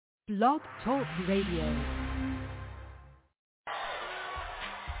Blog Talk Radio.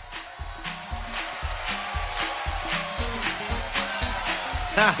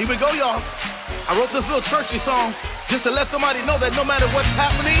 Now, here we go, y'all. I wrote this little churchy song just to let somebody know that no matter what's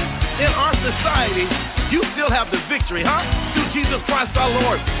happening in our society, you still have the victory, huh? Through Jesus Christ our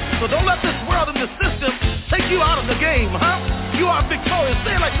Lord. So don't let this world and the system take you out of the game, huh? You are victorious.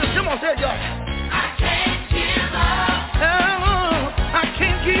 Say it like this. Come on, say it, y'all. I can't give up. I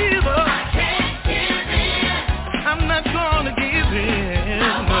can't give up. I can't give in. I'm not gonna give in.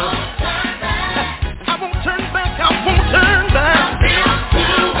 I won't turn back. I won't turn back. I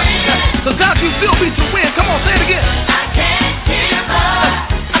won't turn back. So God, you still beat to win. Come on, say it again. I can't give up.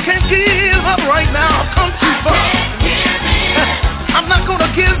 I can't give up right now. I've come too far. I'm not going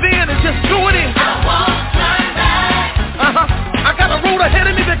to give in and just do it in. I won't turn back. I got a road ahead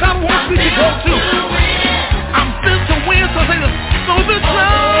of me that God wants me to go to. I'm built to win. So say this. So the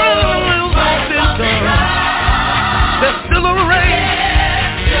trials have been done. There's still a race.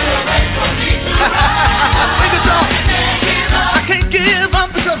 Sing it, y'all. I can't give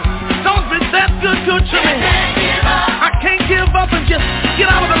up because God's been that good to me. I can't give up and just get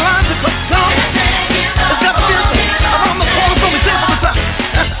out of the line because God has got a miracle around the corner for me. Say it one more time.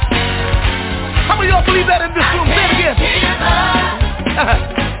 How many of y'all believe that in this room? Say it again.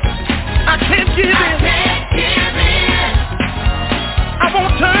 I can't give in. I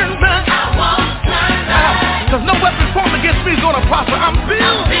won't turn back. Because no weapon formed against me is going to prosper. I'm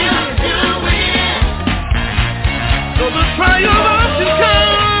built to win. So the trials can come.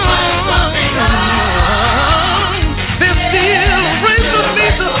 There's still a race for me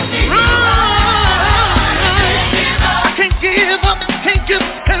to run. I can't give up. Can't give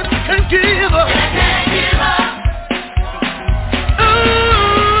up.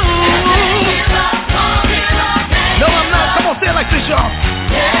 No, I'm not. Come on, say it like this, y'all.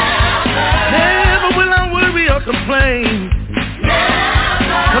 Never will I worry or complain.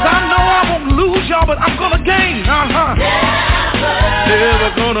 Cause I know I won't lose, y'all, but I'm gonna gain.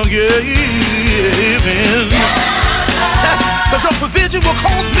 Never gonna give in. Cause your provision will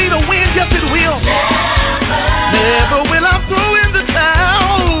cause me to win, yes it will. Never will I throw in the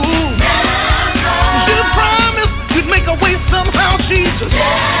towel. You promised you'd make a way somehow, Jesus.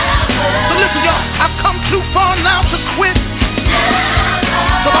 So listen, y'all, I've come too far now to quit.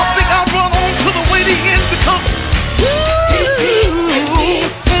 So I think I'll run on to the way the end becomes.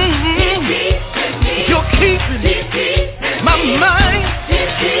 You're keeping my mind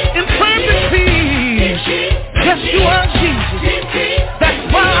in perfect peace. Yes, you are, Jesus. That's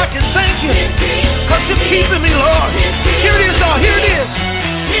why I can thank you. Cause you're keeping me, Lord. Here it is, y'all. Here it is.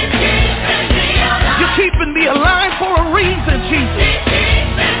 You're keeping me alive for a reason, Jesus.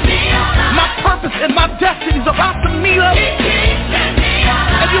 My purpose and my destiny is about to meet up.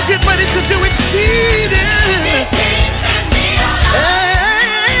 And you get ready to do exceeding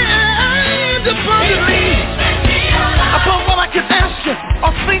and abundantly above what I can ask you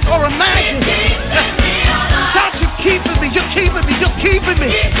or think or imagine. God, you're keeping me. You're keeping me. You're keeping me.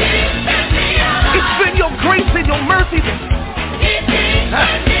 It's been your grace and your mercy.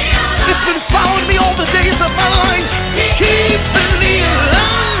 It's been following me all the days of my life. Keeping me alive.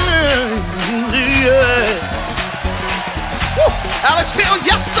 Yeah. Woo. Alex Hill,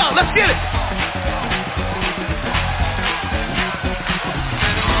 yes sir. Let's get it.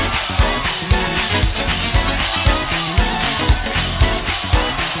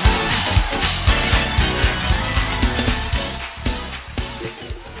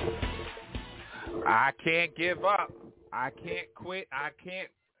 I can't give up. I can't quit. I can't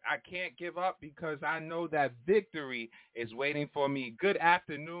give up because I know that victory is waiting for me. Good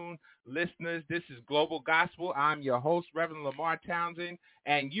afternoon, listeners. This is Global Gospel. I'm your host, Reverend Lamar Townsend,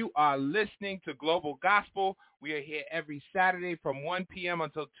 and you are listening to Global Gospel. We are here every Saturday from 1 p.m.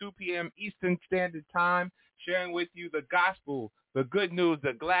 until 2 p.m. Eastern Standard Time, sharing with you the gospel, the good news,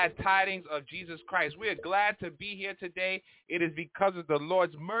 the glad tidings of Jesus Christ. We are glad to be here today. It is because of the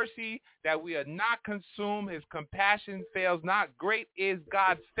Lord's mercy that we are not consumed. His compassion fails not. Great is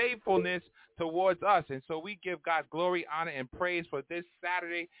God's faithfulness towards us. And so we give God glory, honor, and praise for this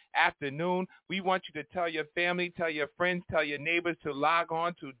Saturday afternoon. We want you to tell your family, tell your friends, tell your neighbors to log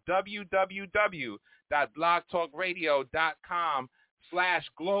on to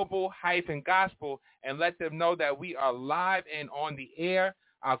www.blogtalkradio.com/global-gospel and let them know that we are live and on the air.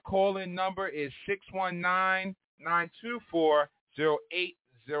 Our call-in number is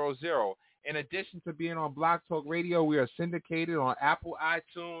 619-924-0800. In addition to being on Blog Talk Radio, we are syndicated on Apple,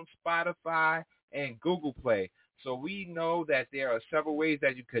 iTunes, Spotify, and Google Play. So we know that there are several ways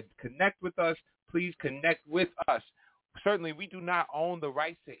that you could connect with us. Please connect with us. Certainly, we do not own the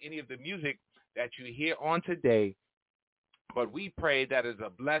rights to any of the music that you hear on today, but we pray that is a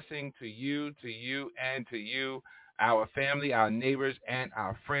blessing to you, and to you, our family, our neighbors, and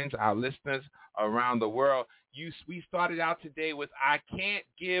our friends, our listeners around the world. We started out today with I Can't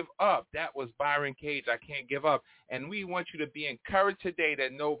Give Up. That was Byron Cage, I Can't Give Up. And we want you to be encouraged today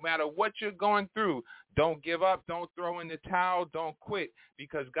that no matter what you're going through, don't give up, don't throw in the towel, don't quit,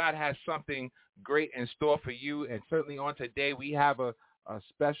 because God has something great in store for you. And certainly on today, we have a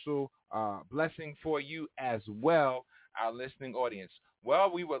special blessing for you as well, our listening audience.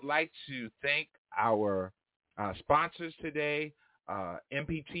 Well, we would like to thank our sponsors today,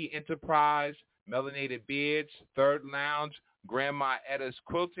 MPT Enterprise, Melanated Beards, Third Lounge, Grandma Etta's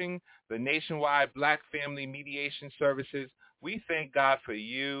Quilting, the Nationwide Black Family Mediation Services. We thank God for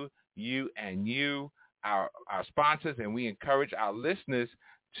you, our sponsors, and we encourage our listeners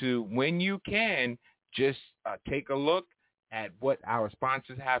to, when you can, just take a look at what our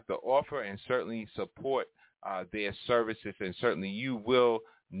sponsors have to offer and certainly support their services, and certainly you will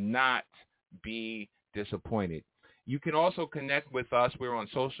not be disappointed. You can also connect with us. We're on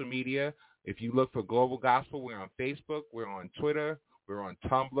social media. If you look for Global Gospel, we're on Facebook, we're on Twitter, we're on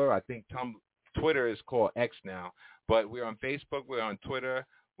Tumblr. I think Twitter is called X now, but we're on Facebook, we're on Twitter,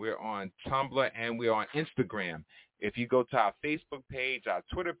 we're on Tumblr, and we're on Instagram. If you go to our Facebook page, our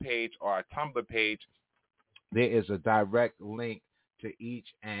Twitter page, or our Tumblr page, there is a direct link to each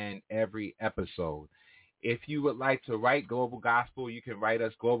and every episode. If you would like to write Global Gospel, you can write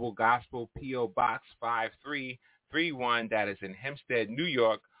us Global Gospel, P.O. Box 5331. That is in Hempstead, New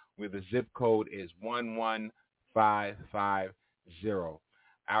York, where the zip code is 11550.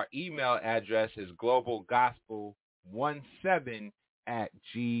 Our email address is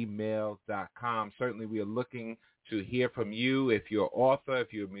globalgospel17@gmail.com. Certainly, we are looking to hear from you. If you're an author,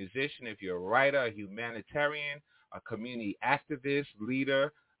 if you're a musician, if you're a writer, a humanitarian, a community activist,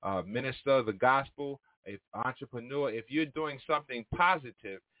 leader, minister of the gospel, an entrepreneur, if you're doing something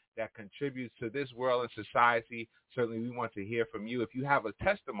positive that contributes to this world and society, certainly we want to hear from you. If you have a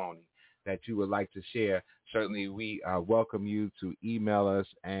testimony that you would like to share, certainly we welcome you to email us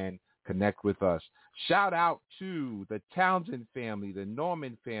and connect with us. Shout out to the Townsend family, the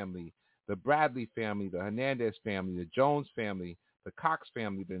Norman family, the Bradley family, the Hernandez family, the Jones family, the Cox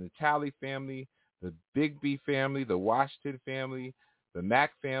family, the Natali family, the Bigby family, the Washington family, the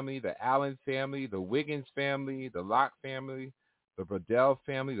Mack family, the Allen family, the Wiggins family, the Locke family, the Bradell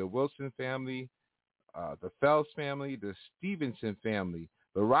family, the Wilson family, the Fells family, the Stevenson family,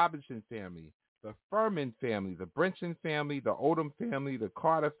 the Robinson family, the Furman family, the Brinson family, the Odom family, the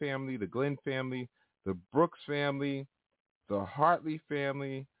Carter family, the Glenn family, the Brooks family, the Hartley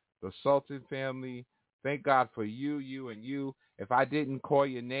family, the Sultan family. Thank God for you, and you. If I didn't call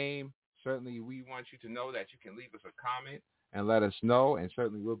your name, certainly we want you to know that you can leave us a comment and let us know, and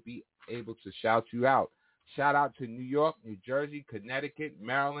certainly we'll be able to shout you out. Shout out to New York, New Jersey, Connecticut,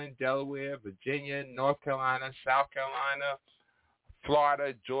 Maryland, Delaware, Virginia, North Carolina, South Carolina,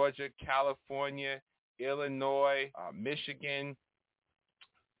 Florida, Georgia, California, Illinois, Michigan.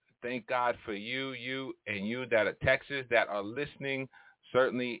 Thank God for you that are Texas, that are listening,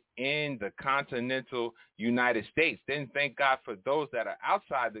 certainly in the continental United States. Then thank God for those that are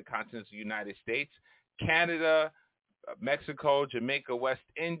outside the continental United States, Canada, Mexico, Jamaica, West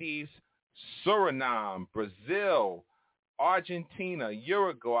Indies, Suriname, Brazil, Argentina,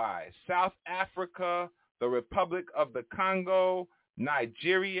 Uruguay, South Africa, the Republic of the Congo,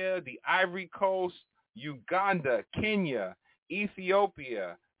 Nigeria, the Ivory Coast, Uganda, Kenya,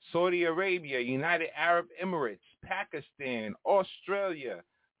 Ethiopia, Saudi Arabia, United Arab Emirates, Pakistan, Australia,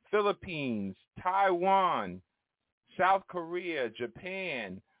 Philippines, Taiwan, South Korea,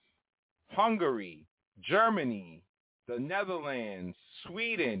 Japan, Hungary, Germany, the Netherlands,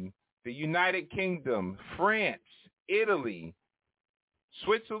 Sweden, the United Kingdom, France, Italy,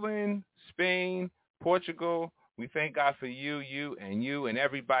 Switzerland, Spain, Portugal. We thank God for you and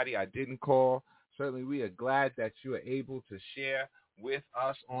everybody I didn't call. Certainly we are glad that you are able to share with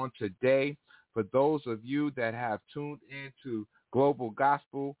us on today. For those of you that have tuned into Global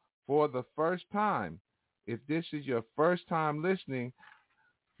Gospel for the first time, if this is your first time listening,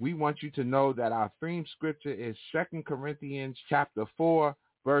 we want you to know that our theme scripture is 2 Corinthians chapter 4,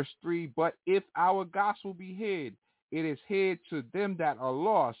 verse 3. But if our gospel be hid, it is hid to them that are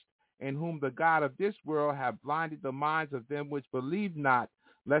lost, in whom the God of this world have blinded the minds of them which believe not,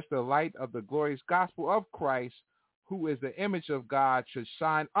 lest the light of the glorious gospel of Christ, who is the image of God, should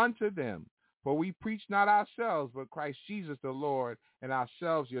shine unto them. For we preach not ourselves, but Christ Jesus the Lord, and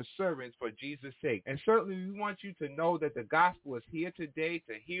ourselves your servants for Jesus' sake. And certainly we want you to know that the gospel is here today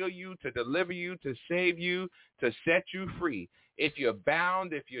to heal you, to deliver you, to save you, to set you free. If you're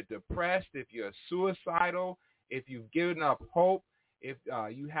bound, if you're depressed, if you're suicidal, if you've given up hope, if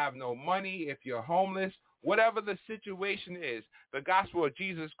you have no money, if you're homeless, whatever the situation is, the gospel of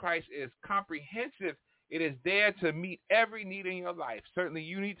Jesus Christ is comprehensive. It is there to meet every need in your life. Certainly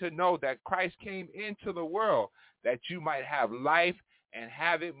you need to know that Christ came into the world that you might have life and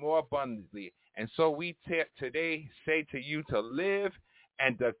have it more abundantly. And so we today say to you to live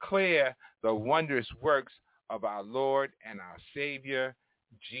and declare the wondrous works of our Lord and our Savior,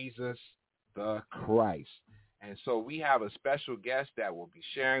 Jesus the Christ. And so we have a special guest that will be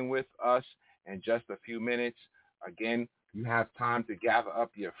sharing with us in just a few minutes. Again, you have time to gather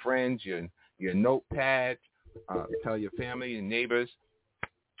up your friends, your notepad, tell your family and neighbors,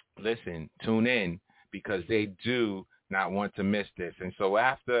 listen, tune in, because they do not want to miss this. And so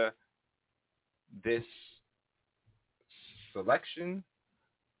after this selection,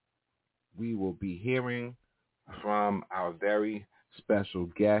 we will be hearing from our very special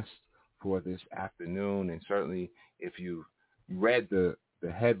guest for this afternoon. And certainly if you read the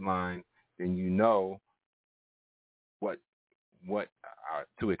headline, then you know what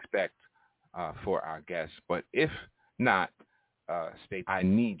to expect for our guests. But if not, state I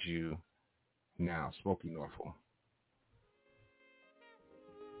Need You now, Smokey Norfolk.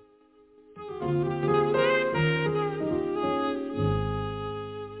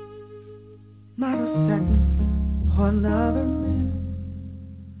 Not a second or another minute,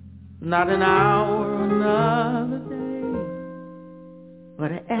 not an hour or another day,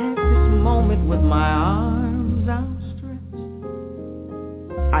 but at this moment with my arms outstretched,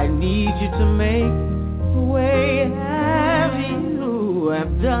 I need you to make a way as you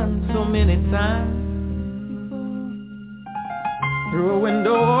have done so many times before. Through a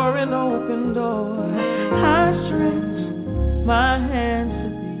window or an open door, I stretch my hands to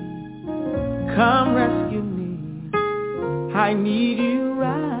thee. Come rescue me, I need you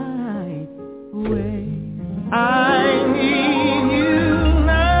right away. I need you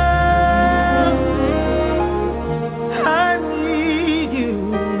now, I need you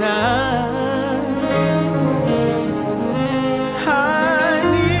now, I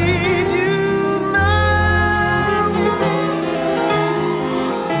need you now,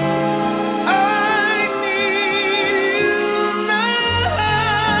 I need you now.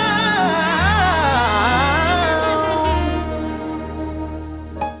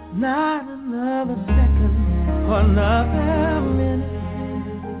 Not another second or another minute,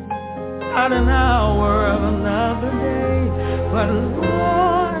 not an hour of another day, but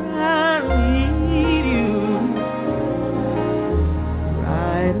Lord, I need you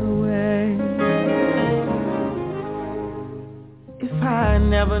right away. If I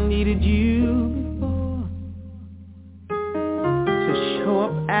never needed you before to show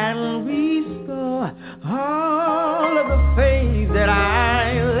up and restore all of the faith that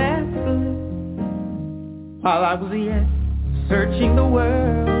I left while I was yet searching the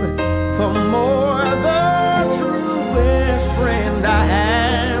world for more, the truest friend I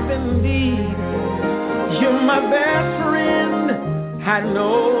have indeed. You're my best friend, I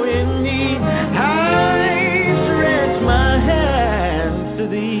know in need. I stretch my hands to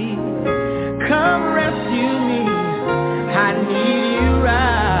thee. Come rescue me, I need you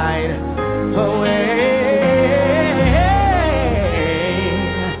right away.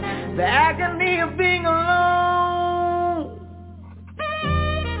 The agony of being alone,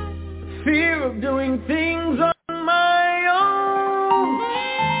 fear of doing things on my own,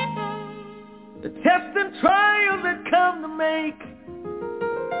 the tests and trials that come to make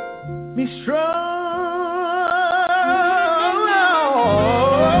me strong,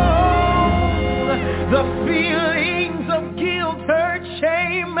 the feelings of guilt, hurt,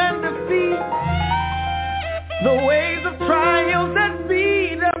 shame, and defeat, the waves of trials that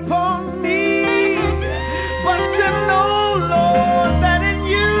beat upon me, but to know, Lord, that in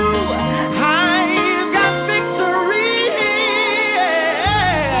you I've got victory.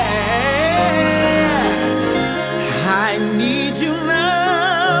 I need you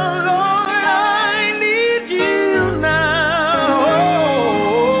now, Lord, I need you now.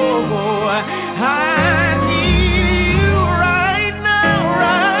 I need you right now,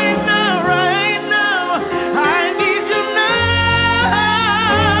 right now, right now. I need you now.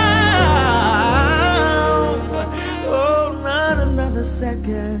 Oh, not another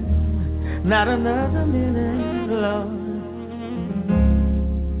second, not another minute, Lord.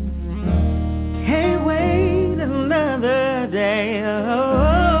 Can't wait another day.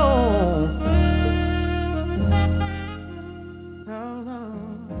 Oh,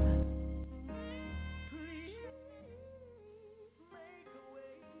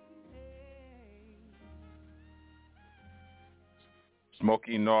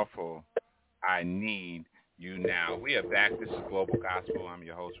 Provoking Norfolk, I Need You Now. We are back. This is Global Gospel. I'm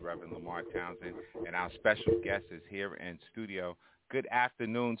your host, Reverend Lamar Townsend, and our special guest is here in studio. Good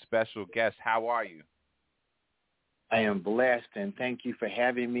afternoon, special guest. How are you? I am blessed, and thank you for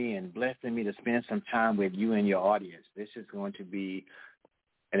having me and blessing me to spend some time with you and your audience. This is going to be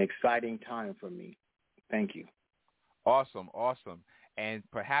an exciting time for me. Thank you. Awesome, awesome. And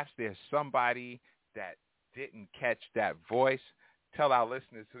perhaps there's somebody that didn't catch that voice. Tell our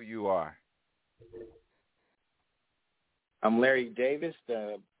listeners who you are. I'm Larry Davis,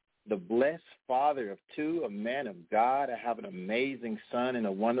 the blessed father of two, a man of God. I have an amazing son and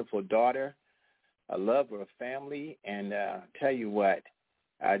a wonderful daughter. I love our family, and tell you what,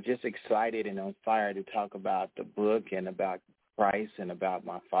 I'm just excited and on fire to talk about the book and about Christ and about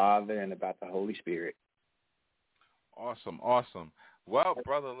my Father and about the Holy Spirit. Awesome, awesome. Well,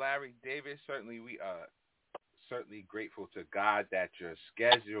 Brother Larry Davis, certainly we are certainly grateful to God that your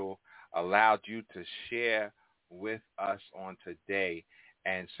schedule allowed you to share with us on today.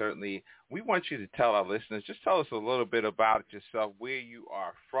 And certainly we want you to tell our listeners, just tell us a little bit about yourself, where you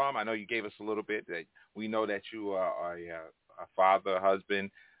are from. I know you gave us a little bit. That we know that you are a father, a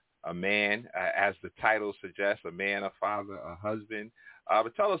husband, a man, as the title suggests, a man, a father, a husband.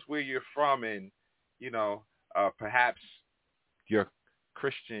 But tell us where you're from and, perhaps your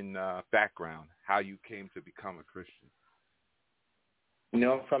Christian background, how you came to become a Christian.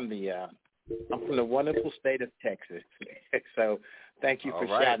 I'm from the wonderful state of Texas. So thank you for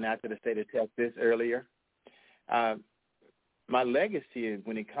shouting out to the state of Texas earlier. My legacy is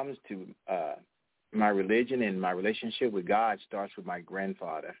when it comes to my religion and my relationship with God starts with my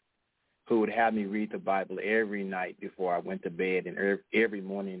grandfather, who would have me read the Bible every night before I went to bed and every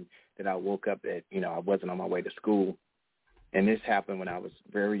morning that I woke up that, I wasn't on my way to school. And this happened when I was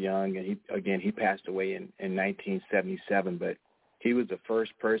very young. And he passed away in 1977, but he was the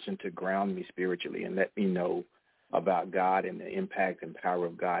first person to ground me spiritually and let me know about God and the impact and power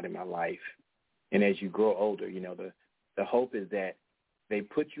of God in my life. And as you grow older, the hope is that they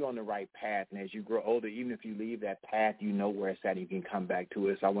put you on the right path. And as you grow older, even if you leave that path, you know where it's at and you can come back to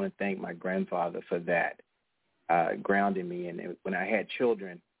it. So I want to thank my grandfather for that, grounding me. And when I had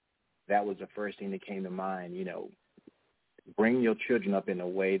children, that was the first thing that came to mind, bring your children up in a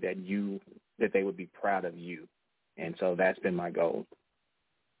way that they would be proud of you. And so that's been my goal.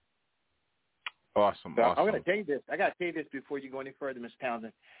 Awesome. So awesome. I'm going to tell you this. I got to tell you this before you go any further, Mr.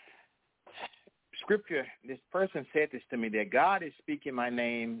 Townsend. Scripture, this person said this to me, that God is speaking my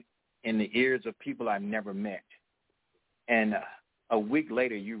name in the ears of people I've never met. And a week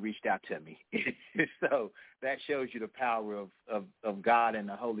later, you reached out to me. So that shows you the power of God and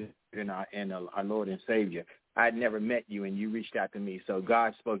the Holy Spirit and our Lord and Savior. I had never met you, and you reached out to me. So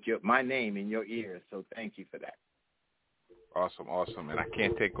God spoke my name in your ears. So thank you for that. Awesome, awesome. And I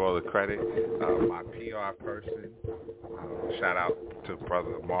can't take all the credit. My PR person, shout out to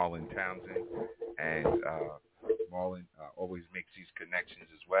Brother Marlon Townsend. And Marlon always makes these connections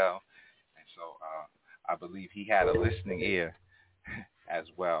as well. And so I believe he had a listening ear as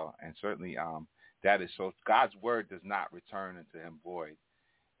well. And certainly that is so. God's word does not return unto him void.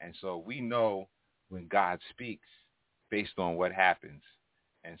 And so we know when God speaks based on what happens.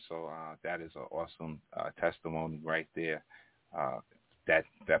 And so that is an awesome testimony right there,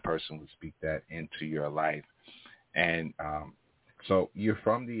 that person would speak that into your life. And so you're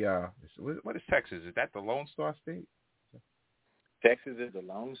from what is Texas? Is that the Lone Star State? Texas is the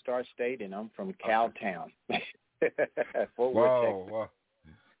Lone Star State, and I'm from Cowtown. Fort Worth, Texas. Whoa.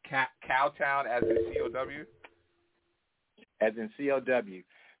 Cowtown as in C-O-W? As in C-O-W.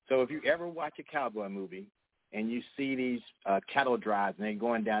 So if you ever watch a cowboy movie and you see these cattle drives and they're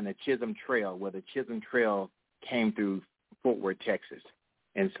going down the Chisholm Trail, where the Chisholm Trail came through Fort Worth, Texas.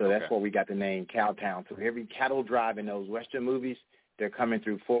 And so that's where we got the name Cowtown. So every cattle drive in those Western movies, they're coming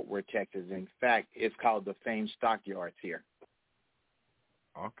through Fort Worth, Texas. In fact, it's called the famed Stockyards here.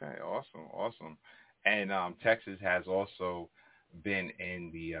 Okay, awesome. And Texas has also been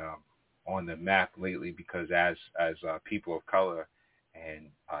in the on the map lately because as people of color and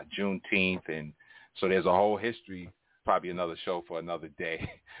Juneteenth, and so there's a whole history. Probably another show for another day,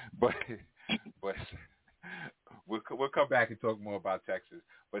 but we'll come back and talk more about Texas.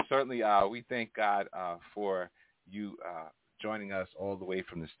 But certainly we thank God for you joining us all the way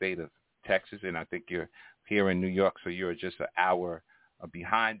from the state of Texas, and I think you're here in New York, so you're just an hour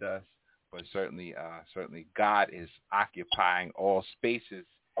behind us. But certainly God is occupying all spaces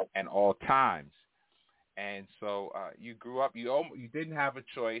and all times. And so you grew up, you didn't have a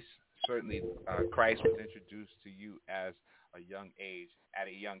choice. Certainly Christ was introduced to you at a young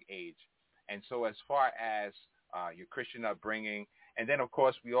age. And so as far as your Christian upbringing And then, of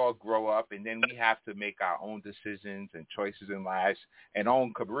course, we all grow up, and then we have to make our own decisions and choices in lives and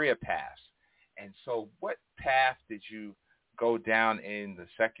own career paths. And so what path did you go down in the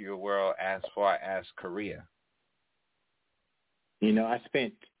secular world as far as career? You know, I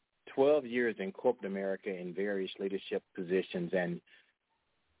spent 12 years in corporate America in various leadership positions, and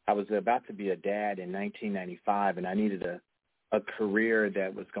I was about to be a dad in 1995, and I needed a career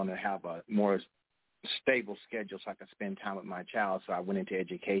that was going to have a more stable schedule so I could spend time with my child. So I went into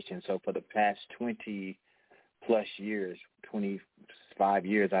education. So for the past 20-plus years, 25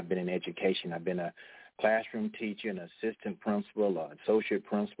 years, I've been in education. I've been a classroom teacher, an assistant principal, an associate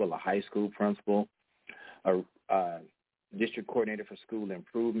principal, a high school principal, a district coordinator for school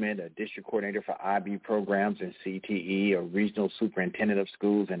improvement, a district coordinator for IB programs and CTE, a regional superintendent of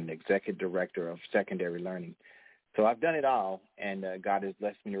schools, and an executive director of secondary learning. So I've done it all, and God has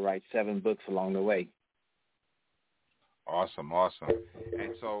blessed me to write 7 books along the way. Awesome, awesome.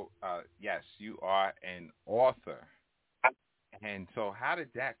 And so, yes, you are an author. And so how did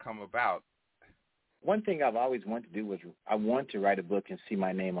that come about? One thing I've always wanted to do was I want to write a book and see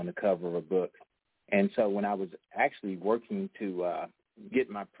my name on the cover of a book. And so when I was actually working to get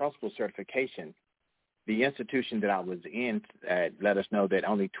my principal certification, the institution that I was in let us know that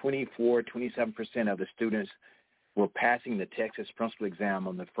only 27% of the students were passing the Texas principal exam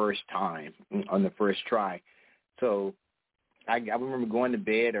on the first time, on the first try. So I remember going to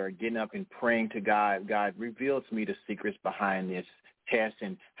bed or getting up and praying to God. God, reveal to me the secrets behind this test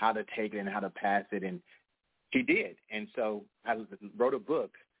and how to take it and how to pass it. And He did. And so I wrote a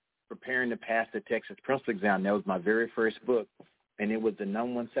book, Preparing to Pass the Texas Principal Exam. That was my very first book, and it was the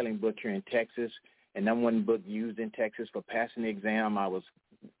number 1 selling book here in Texas and number 1 book used in Texas for passing the exam. I was,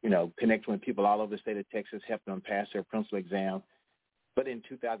 connecting with people all over the state of Texas, helping them pass their principal exam. But in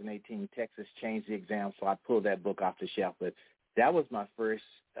 2018, Texas changed the exam, so I pulled that book off the shelf. But that was my first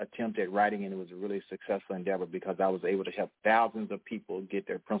attempt at writing, and it was a really successful endeavor because I was able to help thousands of people get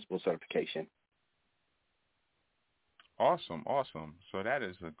their principal certification. Awesome, awesome. So that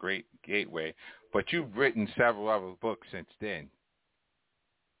is a great gateway. But you've written several other books since then.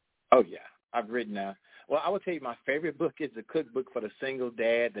 Oh, yeah. I've written, I will tell you my favorite book is the cookbook for the single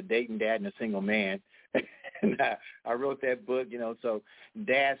dad, the dating dad, and the single man. And I wrote that book, so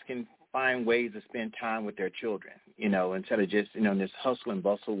dads can find ways to spend time with their children, instead of just, in this hustle and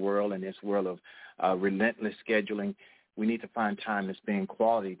bustle world and this world of relentless scheduling. We need to find time to spend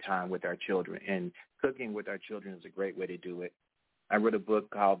quality time with our children, and cooking with our children is a great way to do it. I wrote a book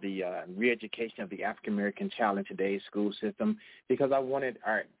called The Re-Education of the African-American Child in Today's School System because I wanted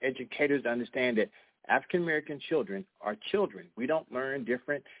our educators to understand that African-American children are children. We don't learn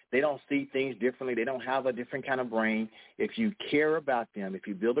different. They don't see things differently. They don't have a different kind of brain. If you care about them, if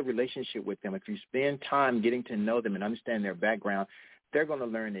you build a relationship with them, if you spend time getting to know them and understand their background, they're going to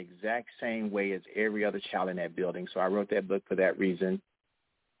learn the exact same way as every other child in that building. So I wrote that book for that reason.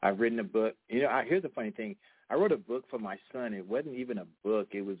 I've written a book. Here's the funny thing. I wrote a book for my son. It wasn't even a book.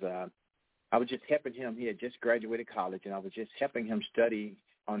 It was I was just helping him. He had just graduated college, and I was just helping him study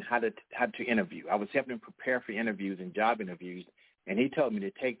on how to interview. I was helping him prepare for interviews and job interviews, and he told me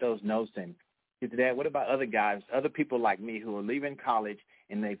to take those notes. And he said, Dad, what about other guys, other people like me who are leaving college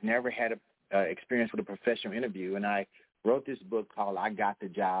and they've never had a experience with a professional interview? And I wrote this book called I Got the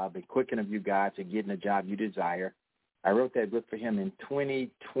Job, a quick interview guide to getting the job you desire. I wrote that book for him in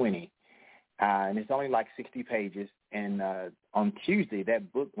 2020, and it's only like 60 pages. And on Tuesday,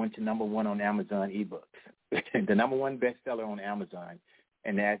 that book went to number 1 on Amazon eBooks, the number 1 bestseller on Amazon.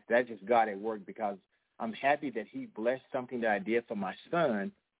 And that's just God at work, because I'm happy that He blessed something that I did for my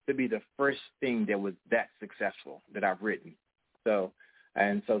son to be the first thing that was that successful that I've written. So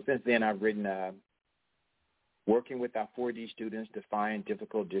since then, I've written Working with Our 4D Students, Defiant,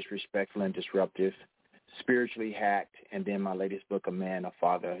 Difficult, Disrespectful, and Disruptive, Spiritually Hacked, and then my latest book, A Man, a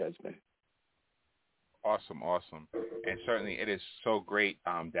Father, a Husband. Awesome, awesome. And certainly it is so great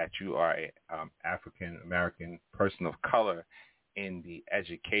that you are an African-American person of color in the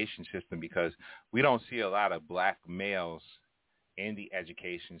education system, because we don't see a lot of black males in the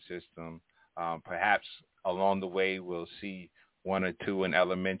education system. Perhaps along the way we'll see 1 or 2 in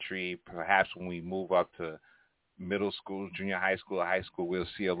elementary. Perhaps when we move up to middle school, junior high school, high school, we'll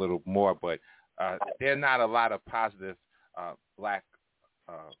see a little more. But there are not a lot of positive black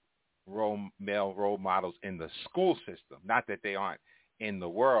male role models in the school system. Not that they aren't in the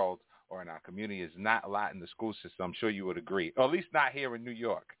world or in our community. Is not a lot in the school system. I'm sure you would agree, or at least not here in New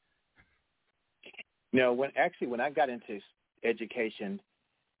York. When I got into education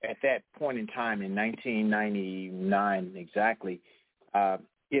at that point in time in 1999 exactly,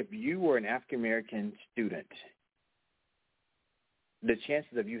 if you were an African-American student, the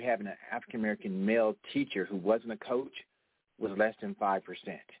chances of you having an African-American male teacher who wasn't a coach was less than 5%.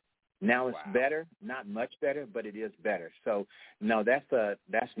 Now it's better, not much better, but it is better. So, no,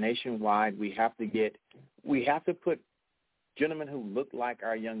 that's nationwide. We have to put gentlemen who look like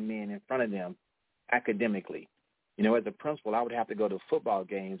our young men in front of them academically. You know, as a principal, I would have to go to football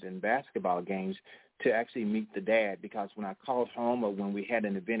games and basketball games to actually meet the dad, because when I called home or when we had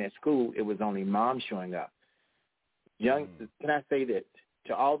an event at school, it was only mom showing up. Can I say that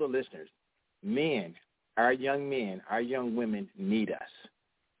to all the listeners? Men, our young women need us.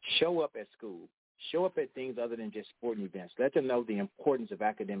 Show up at school. Show up at things other than just sporting events. Let them know the importance of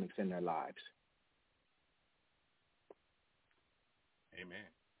academics in their lives. Amen.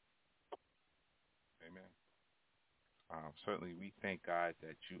 Certainly, we thank God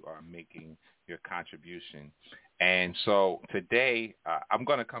that you are making your contribution. And so today, I'm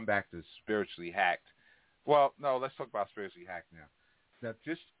going to come back to Spiritually Hacked. Well, no, let's talk about Spiritually Hacked now. Now,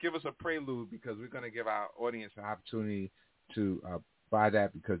 just give us a prelude, because we're going to give our audience an opportunity to buy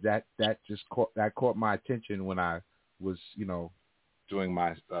that, because that caught my attention when I was, doing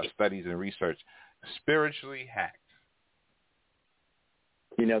my studies and research. Spiritually Hacked.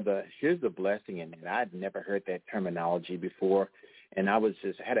 Here's the blessing, and I'd never heard that terminology before, and I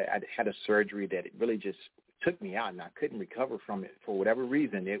had a surgery that it really just took me out, and I couldn't recover from it for whatever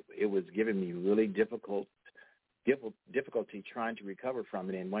reason. It was giving me really difficulty trying to recover from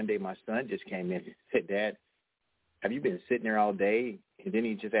it. And one day my son just came in and said, "Dad, have you been sitting there all day?" And then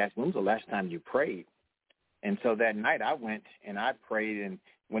he just asked, "When was the last time you prayed?" And so that night I went and I prayed, and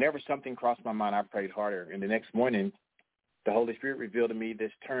whenever something crossed my mind, I prayed harder. And the next morning, the Holy Spirit revealed to me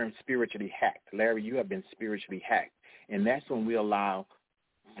this term, spiritually hacked. Larry, you have been spiritually hacked. And that's when we allow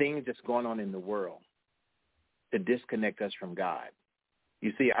things that's going on in the world to disconnect us from God.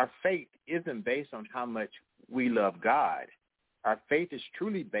 You see, our faith isn't based on how much we love God. Our faith is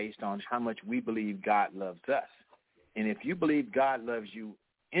truly based on how much we believe God loves us. And if you believe God loves you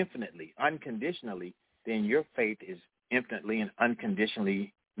infinitely, unconditionally, then your faith is infinitely and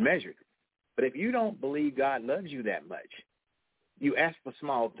unconditionally measured. But if you don't believe God loves you that much, you ask for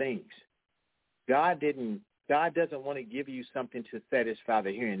small things. God doesn't want to give you something to satisfy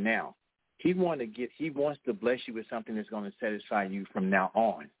the here and now. He wants to bless you with something that's going to satisfy you from now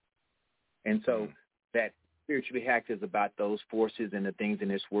on. And so that spiritually hacked is about those forces and the things in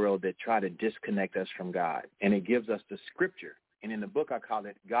this world that try to disconnect us from God. And it gives us the scripture. And in the book, I call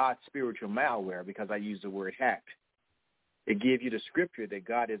it God's spiritual malware, because I use the word hacked. It gives you the scripture that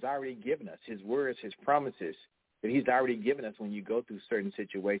God has already given us, his words, his promises, that he's already given us when you go through certain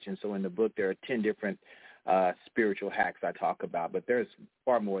situations. So in the book, there are 10 different spiritual hacks I talk about, but there's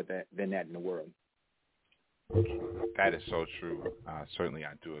far more than that in the world. That is so true. Certainly,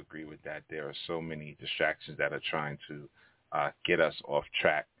 I do agree with that. There are so many distractions that are trying to get us off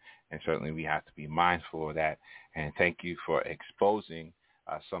track, and certainly we have to be mindful of that. And thank you for exposing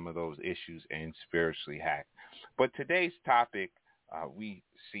some of those issues in Spiritually Hacked. But today's topic, we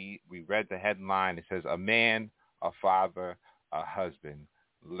read the headline. It says, "A Man, a Father, a Husband,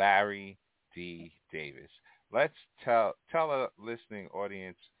 Larry D. Davis." Let's tell a listening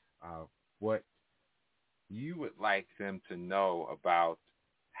audience what you would like them to know about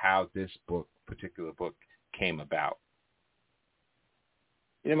how this particular book came about.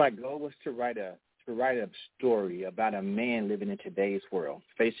 My goal was to write a story about a man living in today's world,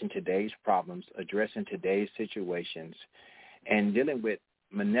 facing today's problems, addressing today's situations, and dealing with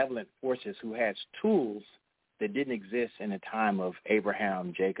malevolent forces who has tools that didn't exist in the time of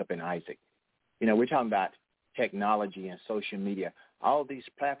Abraham, Jacob, and Isaac. We're talking about technology and social media, all these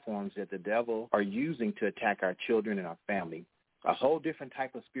platforms that the devil are using to attack our children and our family. A whole different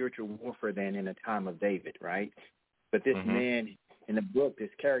type of spiritual warfare than in the time of David, right? But this man in the book, this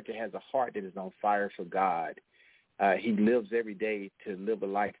character has a heart that is on fire for God. He lives every day to live a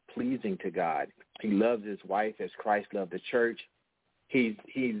life pleasing to God. He loves his wife as Christ loved the church. He's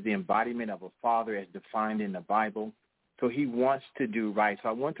the embodiment of a father as defined in the Bible. So he wants to do right. So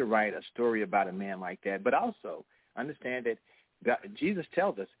I want to write a story about a man like that, but also understand that Jesus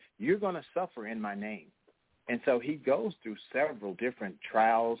tells us, you're going to suffer in my name. And so he goes through several different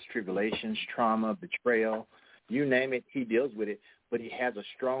trials, tribulations, trauma, betrayal, you name it, he deals with it. But he has a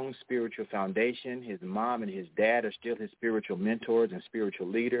strong spiritual foundation. His mom and his dad are still his spiritual mentors and spiritual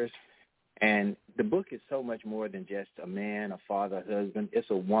leaders. And the book is so much more than just a man, a father, a husband. It's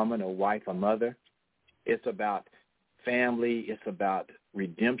a woman, a wife, a mother. It's about family. It's about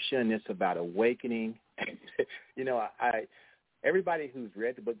redemption. It's about awakening. Everybody who's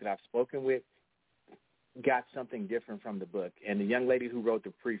read the book that I've spoken with got something different from the book. And the young lady who wrote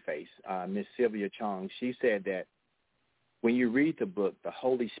the preface, Miss Sylvia Chong, she said that when you read the book, the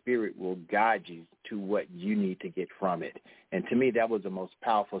Holy Spirit will guide you to what you need to get from it. And to me, that was the most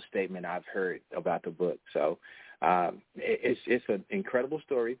powerful statement I've heard about the book. So it's an incredible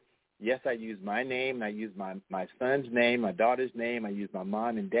story. Yes, I use my name. I use my son's name, my daughter's name. I use my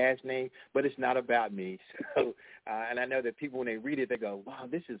mom and dad's name, but it's not about me. So, and I know that people, when they read it, they go, wow,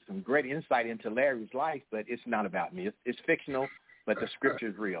 this is some great insight into Larry's life, but it's not about me. It's fictional, but the scripture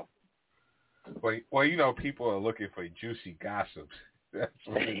is real. Well, you know, people are looking for juicy gossips. That's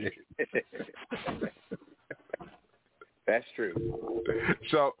what it is. That's true.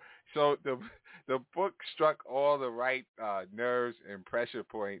 So the book struck all the right nerves and pressure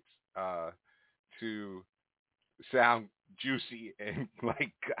points to sound juicy and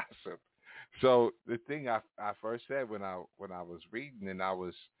like gossip. So the thing I first said when I was reading, and I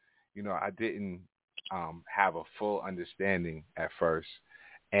was, you know, I didn't have a full understanding at first,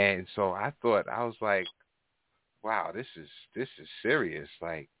 and so I thought, I was like, wow, this is serious.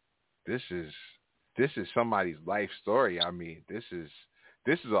 Like this is somebody's life story. I mean, this is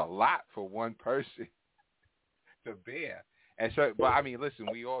a lot for one person to bear. And so, but I mean, listen,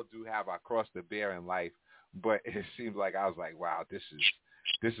 we all do have our cross to bear in life, but it seems like I was like, wow, this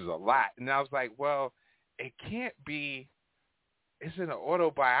is a lot. And I was like, well, it can't be. Is it an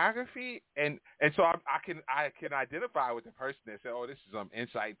autobiography? And so I can identify with the person that said, oh, this is some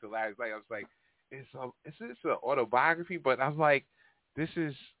insight to Larry's life. I was like, is this an autobiography? But I was like, this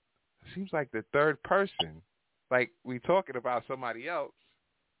seems like the third person. Like we're talking about somebody else,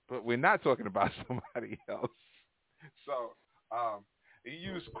 but we're not talking about somebody else. So he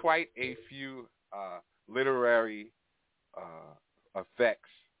used quite a few literary effects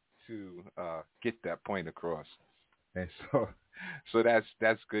to get that point across. And so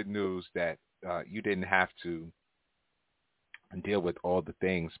that's good news that you didn't have to deal with all the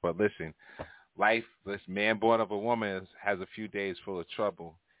things. But listen, this man born of a woman has a few days full of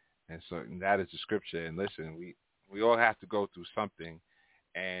trouble. And so that is the scripture. And listen, we all have to go through something.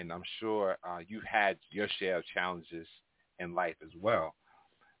 And I'm sure you've had your share of challenges in life as well.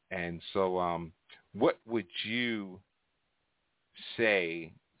 And so what would you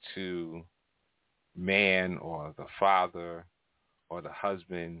say to man or the father or the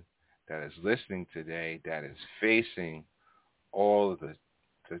husband that is listening today that is facing all of the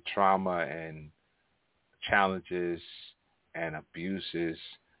trauma and challenges and abuses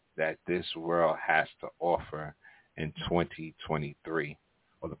that this world has to offer in 2023,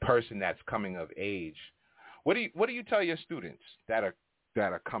 or the person that's coming of age? What do you tell your students that are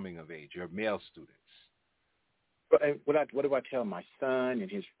coming of age, your male students? What do I tell my son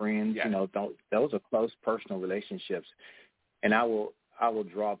and his friends? Yes. You know, those are close personal relationships, and I will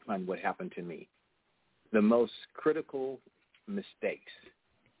draw upon what happened to me. The most critical mistakes,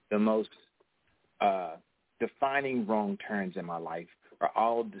 the most defining wrong turns in my life are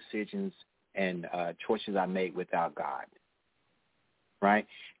all decisions and choices I made without God. Right?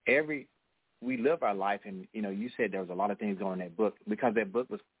 We live our life, and you know, you said there was a lot of things going in that book because that book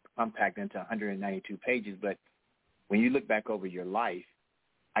was unpacked into 192 pages, but when you look back over your life,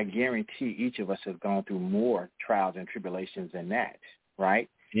 I guarantee each of us have gone through more trials and tribulations than that, right?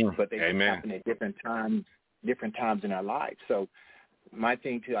 But they happen at different times in our lives. So my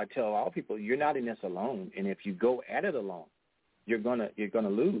thing I tell all people, you're not in this alone, and if you go at it alone, you're gonna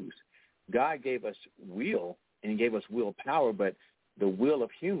lose. God gave us will, and He gave us willpower, but the will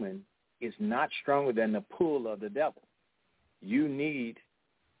of human is not stronger than the pull of the devil. You need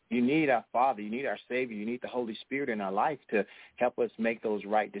our Father, you need our Savior, you need the Holy Spirit in our life to help us make those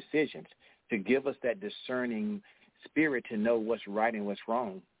right decisions, to give us that discerning spirit to know what's right and what's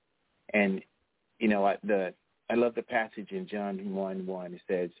wrong. And, you know, I love the passage in John 1:1. It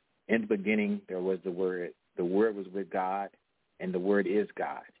says, in the beginning there was the Word was with God, and the Word is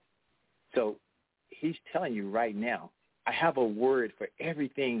God. So He's telling you right now, I have a word for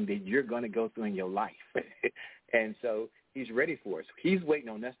everything that you're going to go through in your life. And so He's ready for us. He's waiting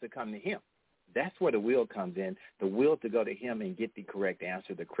on us to come to Him. That's where the will comes in, the will to go to Him and get the correct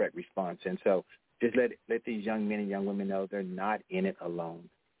answer, the correct response. And so just let these young men and young women know they're not in it alone,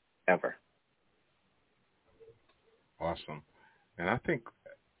 ever. Awesome. And I think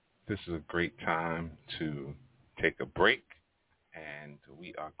this is a great time to take a break, and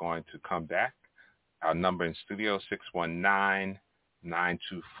we are going to come back. Our number in studio, 619-924-0800.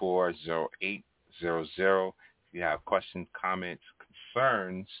 If you have questions, comments,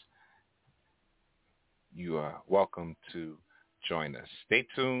 concerns, you are welcome to join us. Stay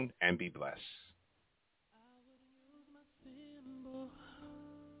tuned and be blessed.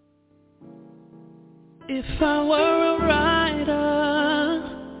 If I were a writer,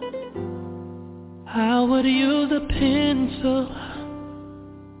 I would use a pencil.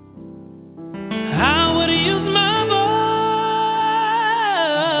 I would use my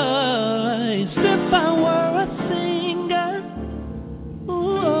voice if I were a singer.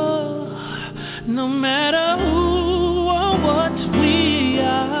 Ooh, no matter who or what we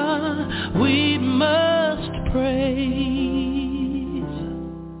are, we must praise.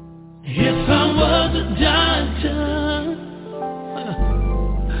 If I was a doctor,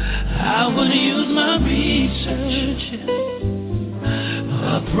 I would use my research,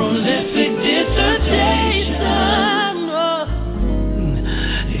 a prolific dissertation.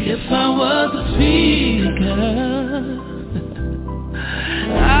 If I was a speaker,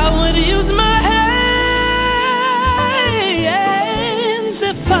 I would use my hands.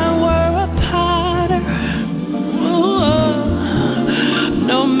 If I were a potter,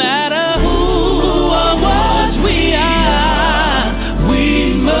 no matter who or what we are, we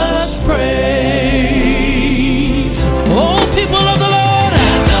must praise. Oh, people of the Lord.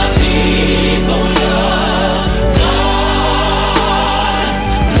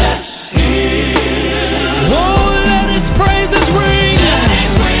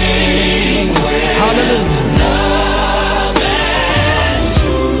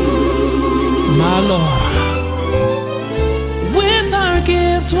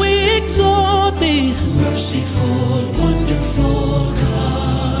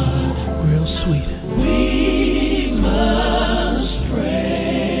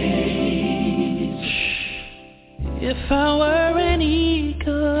 If I were an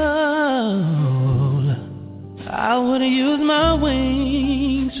eagle, I would use my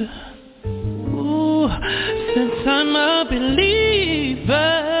wings. Ooh, since I'm a believer,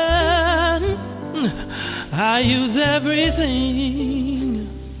 I use everything.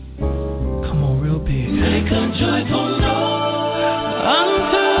 Come on, real big. Make a joyful noise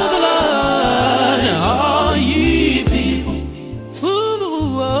unto the Lord, all ye people.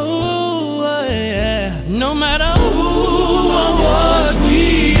 Ooh, oh, yeah. No matter what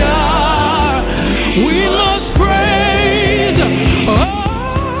we are, we must praise.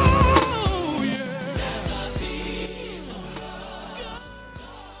 Oh, yeah.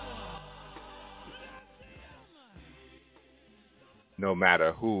 No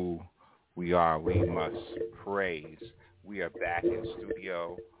matter who we are, we must praise. We are back in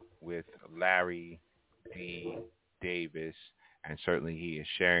studio with Larry D. Davis, and certainly he is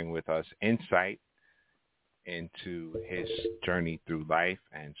sharing with us insight into his journey through life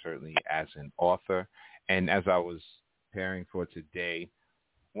and certainly as an author. And as I was preparing for today,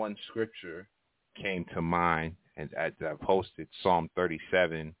 one scripture came to mind, and as I posted Psalm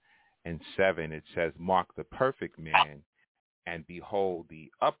 37:7, it says, "Mark the perfect man and behold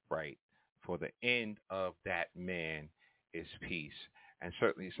the upright, for the end of that man is peace." And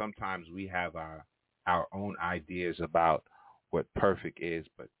certainly sometimes we have our own ideas about what perfect is,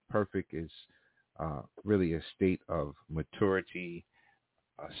 but perfect is really a state of maturity,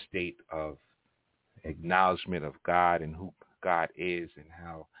 a state of acknowledgement of God and who God is and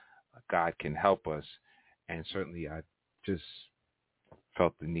how God can help us. And certainly I just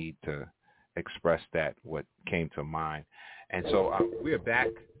felt the need to express that, what came to mind. And so we're back,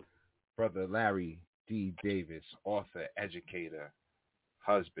 Brother Larry D. Davis, author, educator,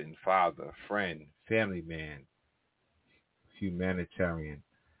 husband, father, friend, family man, humanitarian.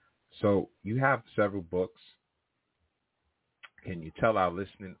 So you have several books. Can you tell our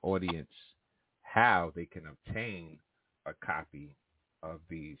listening audience how they can obtain a copy of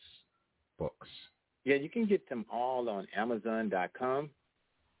these books? Yeah, you can get them all on Amazon.com.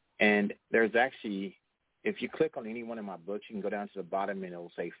 And there's actually, if you click on any one of my books, you can go down to the bottom and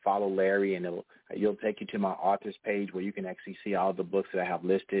it'll say Follow Larry, and you'll take you to my author's page where you can actually see all the books that I have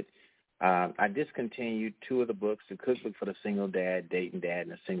listed. I discontinued 2 of the books, The Cookbook for the Single Dad, Dating Dad,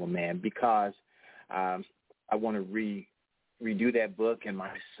 and a Single Man, because I want to redo that book, and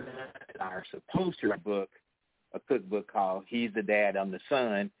my son and I are supposed to write a cookbook called He's the Dad, I'm the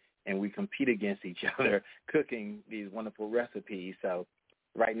Son, and we compete against each other cooking these wonderful recipes. So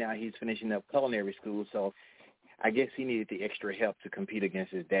right now he's finishing up culinary school, so I guess he needed the extra help to compete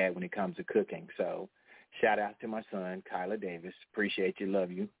against his dad when it comes to cooking. So shout out to my son, Kyler Davis. Appreciate you,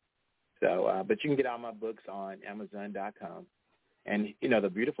 love you. So, but you can get all my books on Amazon.com. And, you know, the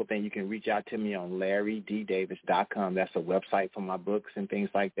beautiful thing, you can reach out to me on LarryDDavis.com. That's a website for my books and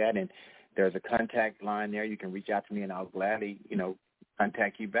things like that. And there's a contact line there. You can reach out to me, and I'll gladly,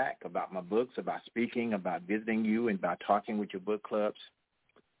 contact you back about my books, about speaking, about visiting you, and about talking with your book clubs.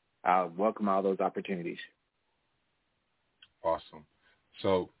 I welcome all those opportunities. Awesome.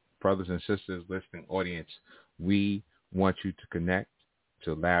 So, brothers and sisters, listening audience, we want you to connect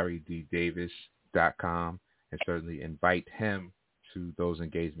to Larry D. Davis Facebook.com, and certainly invite him to those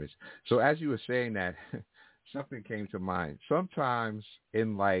engagements. So as you were saying that, something came to mind. Sometimes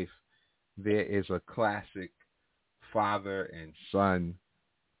in life, there is a classic father and son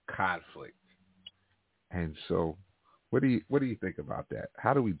conflict. And so what do you think about that?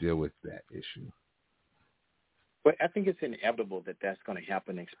 How do we deal with that issue? Well, I think it's inevitable that that's going to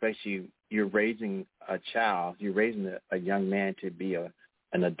happen, especially you're raising a child, you're raising a young man to be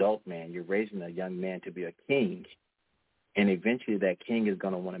an adult man, you're raising a young man to be a king, and eventually that king is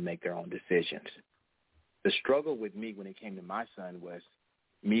going to want to make their own decisions. The struggle with me when it came to my son was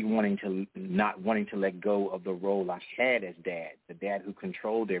me not wanting to let go of the role I had as dad, the dad who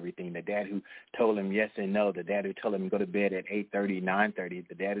controlled everything, the dad who told him yes and no, the dad who told him go to bed at 8:30, 9:30,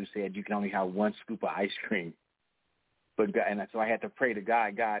 the dad who said you can only have one scoop of ice cream. But God, and so I had to pray to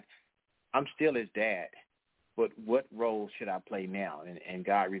God, I'm still his dad, but what role should I play now? And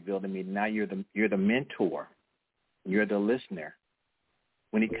God revealed to me, now you're the mentor, you're the listener.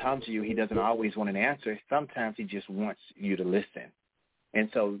 When he comes to you, he doesn't always want an answer. Sometimes he just wants you to listen. And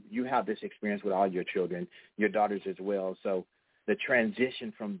so you have this experience with all your children, your daughters as well. So the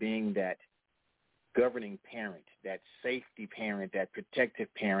transition from being that governing parent, that safety parent, that protective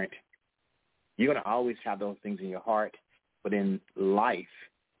parent, you're going to always have those things in your heart. But in life,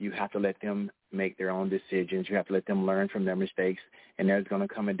 you have to let them make their own decisions. You have to let them learn from their mistakes. And there's going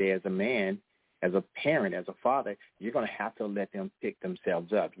to come a day as a man, as a parent, as a father, you're going to have to let them pick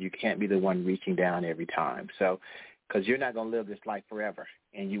themselves up. You can't be the one reaching down every time. So, because you're not going to live this life forever,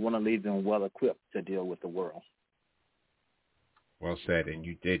 and you want to leave them well-equipped to deal with the world. Well said, and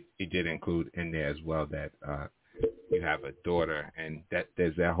you did include in there as well that you have a daughter, and that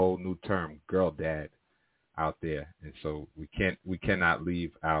there's that whole new term, girl dad, out there, and so we cannot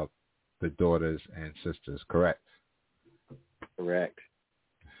leave out the daughters and sisters. Correct? Correct.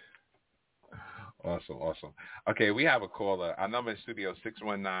 Awesome. Okay, we have a caller. Our number in studio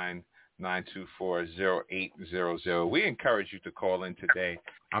 619-924-0800. We encourage you to call in today.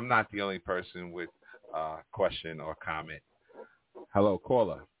 I'm not the only person with a question or comment. Hello,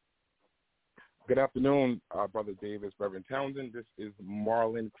 caller. Good afternoon, Brother Davis, Reverend Townsend. This is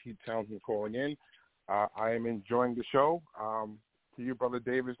Marlon P. Townsend calling in. I am enjoying the show. To you, Brother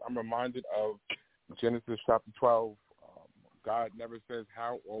Davis, I'm reminded of Genesis chapter 12. God never says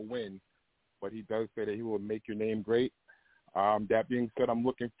how or when, but he does say that he will make your name great. That being said, I'm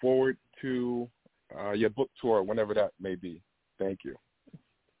looking forward to your book tour, whenever that may be. Thank you.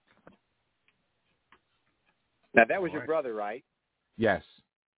 Now, that was your brother, right? Yes.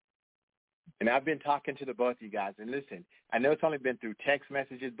 And I've been talking to the both of you guys. And listen, I know it's only been through text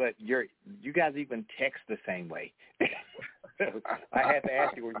messages, but you guys even text the same way. I had to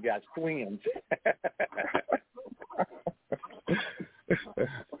ask you, were you guys twins?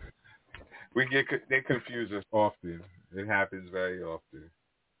 They confuse us often. It happens very often.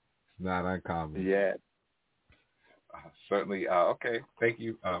 It's not uncommon. Yeah. Certainly. Okay. Thank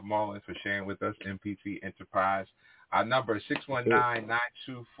you, Marlon, for sharing with us, MPT Enterprise. Our number is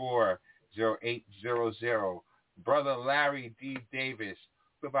 619-924-0800. Brother Larry D. Davis,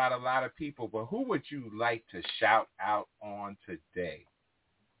 about a lot of people, but who would you like to shout out on today?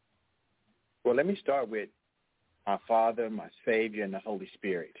 Well, let me start with my Father, my Savior, and the Holy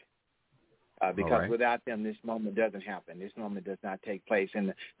Spirit. Because without them, this moment doesn't happen. This moment does not take place.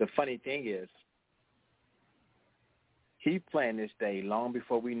 And the funny thing is, he planned this day long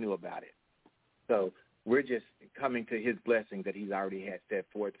before we knew about it. So we're just coming to his blessings that he's already had set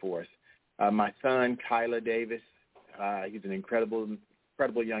forth for us. My son, Kyler Davis, he's an incredible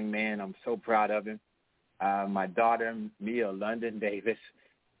young man. I'm so proud of him. My daughter, Mia London Davis,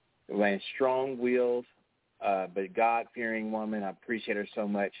 ran strong-willed, but God-fearing woman. I appreciate her so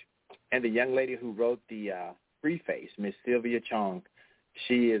much. And the young lady who wrote the preface, Miss Sylvia Chong,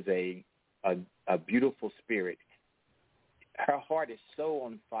 she is a beautiful spirit. Her heart is so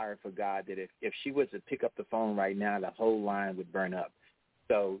on fire for God that if she was to pick up the phone right now, the whole line would burn up.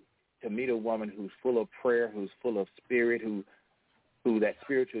 So to meet a woman who's full of prayer, who's full of spirit, who that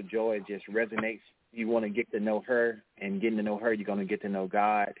spiritual joy just resonates, you want to get to know her, and getting to know her, you're going to get to know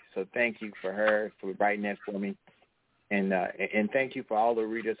God. So thank you for her, for writing that for me. And thank you for all the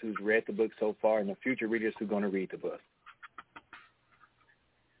readers who's read the book so far and the future readers who are going to read the book.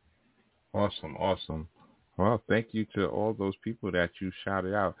 Awesome. Well, thank you to all those people that you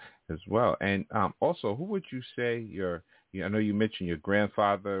shouted out as well. And also, who would you say I know you mentioned your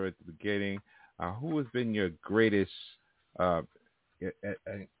grandfather at the beginning. Who has been your greatest,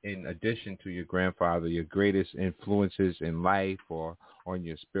 in addition to your grandfather, your greatest influences in life or on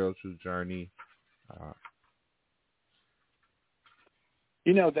your spiritual journey?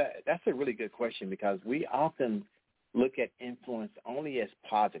 You know, that's a really good question because we often look at influence only as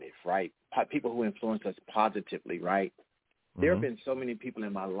positive, right? People who influence us positively, right? Mm-hmm. There have been so many people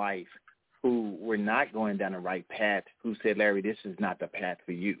in my life who were not going down the right path who said, Larry, this is not the path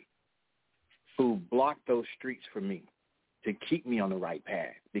for you, who blocked those streets for me to keep me on the right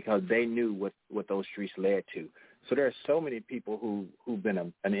path because they knew what those streets led to. So there are so many people who've been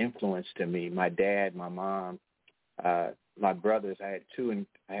an influence to me, my dad, my mom, my brothers. I have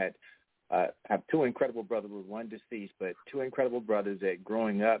two incredible brothers, with one deceased, but two incredible brothers that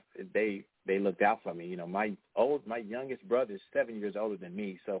growing up, they looked out for me. You know, my youngest brother is 7 years older than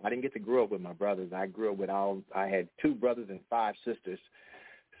me, so I didn't get to grow up with my brothers. I grew up with I had 2 brothers and 5 sisters,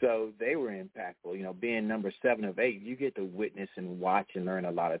 so they were impactful. You know, being number 7 of 8, you get to witness and watch and learn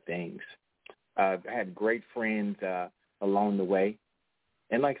a lot of things. I had great friends along the way,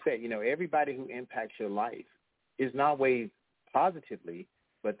 and like I said, you know, everybody who impacts your life is not always positively,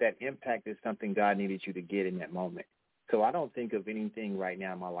 but that impact is something God needed you to get in that moment. So I don't think of anything right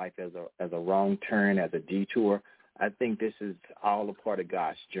now in my life as a wrong turn, as a detour. I think this is all a part of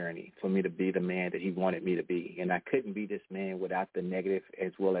God's journey for me to be the man that he wanted me to be. And I couldn't be this man without the negative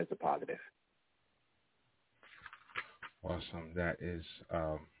as well as the positive. Awesome. That is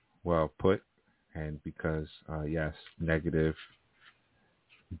well put. And because, yes, negative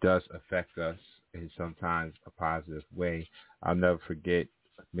does affect us in sometimes a positive way. I'll never forget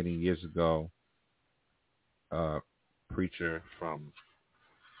many years ago, preacher from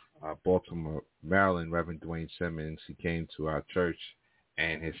Baltimore, Maryland, Reverend Dwayne Simmons. He came to our church,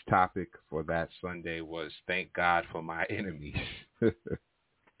 and his topic for that Sunday was "Thank God for My Enemies."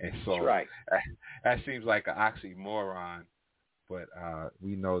 And so that's right. That seems like an oxymoron, but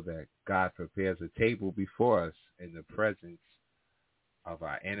we know that God prepares a table before us in the presence of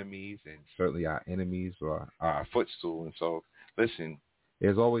our enemies, and certainly our enemies are our footstool. And so, listen,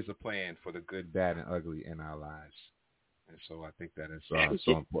 there's always a plan for the good, bad, and ugly in our lives. And so I think that is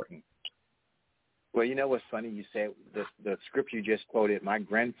so important. Well, you know what's funny? You said the scripture you just quoted, my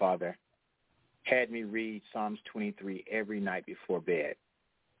grandfather had me read Psalms 23 every night before bed.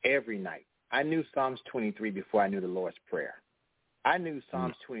 Every night. I knew Psalms 23 before I knew the Lord's Prayer. I knew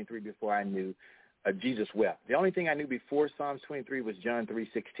Psalms 23 before I knew Jesus wept. The only thing I knew before Psalms 23 was John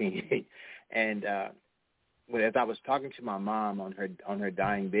 3:16. And as I was talking to my mom on her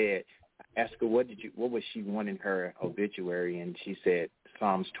dying bed, I asked her what was she want in her obituary, and she said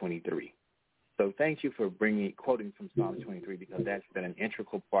Psalms 23. So thank you for quoting from Psalms 23 because that's been an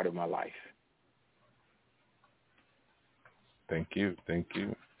integral part of my life. Thank you.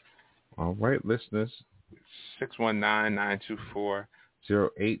 All right, listeners,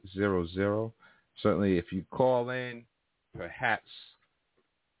 619-924-0800. Certainly, if you call in, perhaps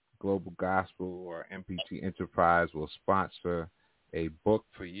Global Gospel or MPT Enterprise will sponsor a book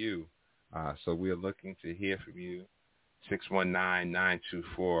for you. So we are looking to hear from you,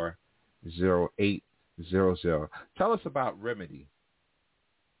 619-924-0800. Tell us about Remedy.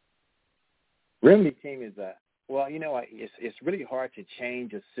 Remedy team is it's really hard to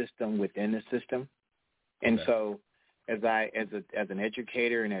change a system within the system. And so as an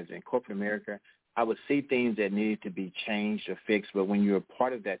educator and as in corporate America, I would see things that needed to be changed or fixed, but when you're a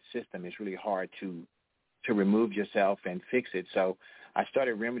part of that system, it's really hard to remove yourself and fix it. So I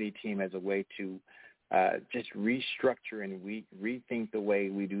started Remedy Team as a way to just restructure and rethink the way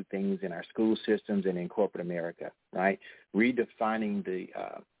we do things in our school systems and in corporate America, right? Redefining the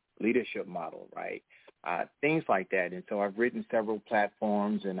leadership model, right? Things like that. And so I've written several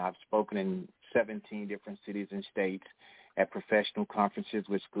platforms, and I've spoken in 17 different cities and states at professional conferences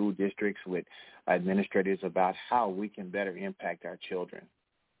with school districts, with administrators about how we can better impact our children.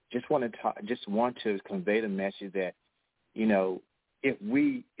 Just want to convey the message that, you know, if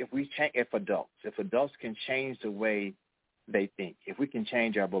adults can change the way they think, if we can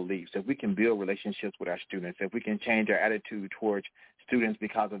change our beliefs, if we can build relationships with our students, if we can change our attitude towards students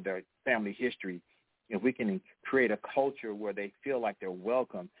because of their family history, if we can create a culture where they feel like they're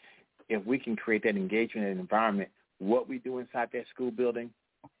welcome, if we can create that engagement and environment, what we do inside that school building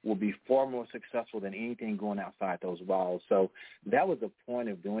will be far more successful than anything going outside those walls. So that was the point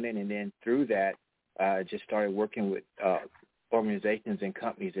of doing it. And then through that, just started working with organizations and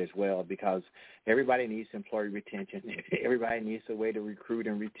companies as well, because everybody needs employee retention. Everybody needs a way to recruit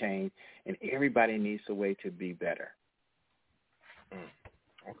and retain, and everybody needs a way to be better.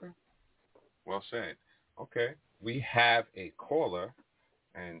 Okay. Well said. Okay. We have a caller,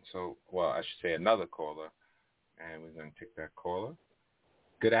 and so, I should say another caller, and we're going to take that caller.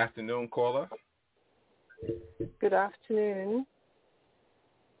 Good afternoon, caller. Good afternoon.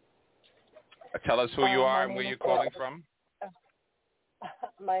 Tell us who you are and where you're calling from.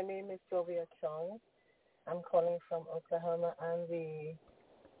 My name is Sylvia Chung. I'm calling from Oklahoma. I'm the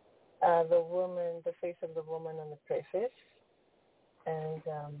woman, the face of the woman on the preface. And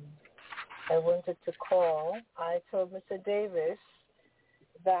I wanted to call. I told Mr. Davis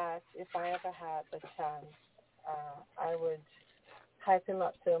that if I ever had the chance, I would hype him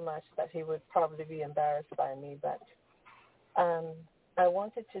up so much that he would probably be embarrassed by me. But I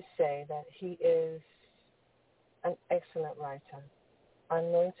wanted to say that he is an excellent writer,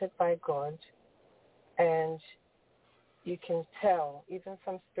 anointed by God, and you can tell, even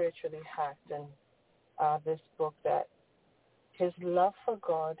from Spiritually Hacked and this book, that his love for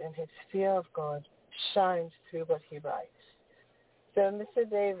God and his fear of God shines through what he writes. So, Mr.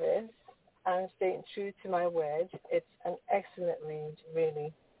 Davis, I'm staying true to my word. It's an excellent read,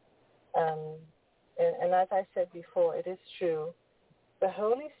 really. And as I said before, it is true. The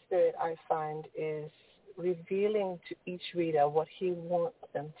Holy Spirit, I find, is revealing to each reader what he wants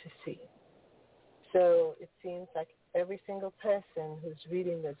them to see. So it seems like every single person who's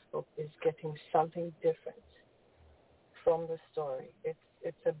reading this book is getting something different from the story.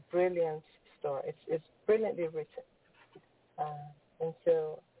 It's a brilliant story. It's brilliantly written. And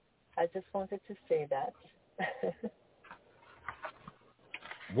so I just wanted to say that.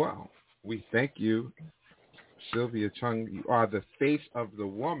 Wow. We thank you, Sylvia Chung. You are the face of the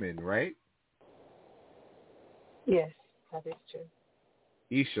woman, right? Yes, that is true.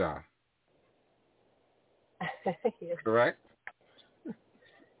 Isha. Yes. Correct?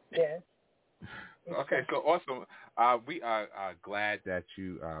 Yes. Okay, so awesome. We are glad that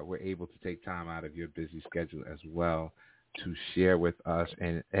you were able to take time out of your busy schedule as well to share with us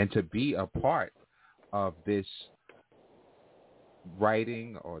and to be a part of this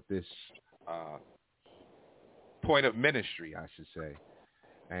writing or this point of ministry, I should say.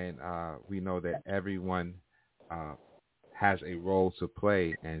 And we know that everyone has a role to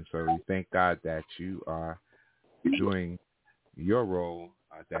play, and so we thank God that you are doing your role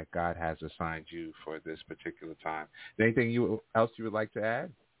that God has assigned you for this particular time. Anything else you would like to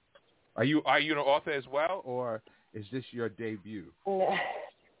add? Are you an author as well, or is this your debut? No,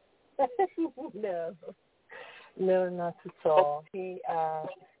 no, not at all. Go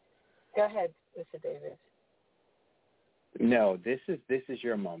ahead, Mr. Davis. No, this is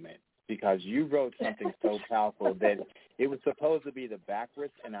your moment, because you wrote something so powerful that it was supposed to be the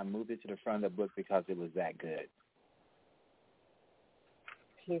backwards, and I moved it to the front of the book because it was that good.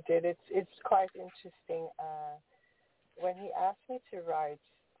 He did. It's quite interesting. When he asked me to write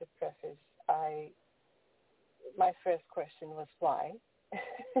the preface, my first question was why?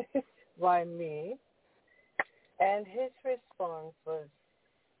 Why me? And his response was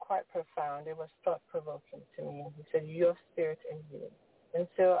quite profound. It was thought-provoking to me. He said, "Your spirit in you." And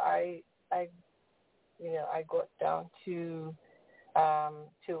so I got down to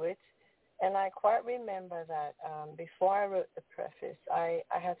it. And I quite remember that before I wrote the preface, I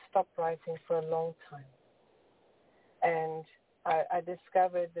had stopped writing for a long time. And I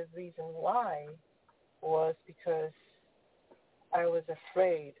discovered the reason why was because I was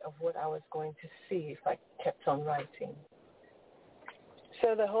afraid of what I was going to see if I kept on writing.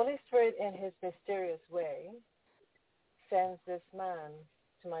 So the Holy Spirit, in his mysterious way, sends this man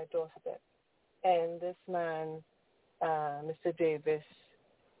to my doorstep. And this man, Mr. Davis,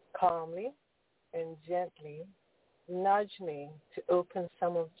 calmly and gently nudged me to open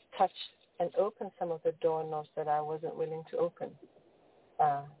some of the doorknobs that I wasn't willing to open.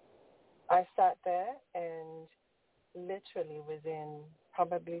 I sat there, and literally within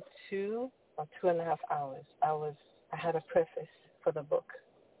probably 2 or 2.5 hours, I had a preface for the book.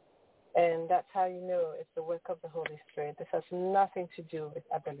 And that's how you know it's the work of the Holy Spirit. This has nothing to do with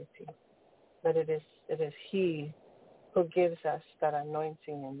ability, but it is He who gives us that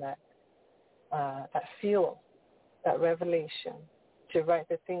anointing and that fuel, that revelation to write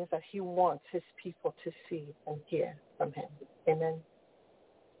the things that He wants His people to see and hear from Him. Amen.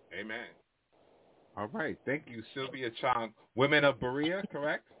 Amen. All right. Thank you, Sylvia Chung. Women of Berea,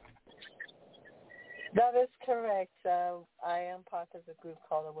 correct? That is correct. I am part of a group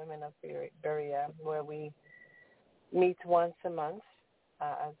called the Women of Berea, where we meet once a month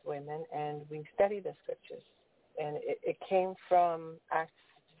as women, and we study the scriptures. And it came from Acts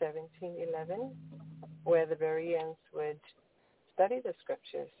 17:11, where the Bereans would study the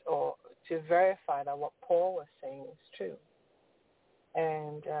scriptures or to verify that what Paul was saying is true.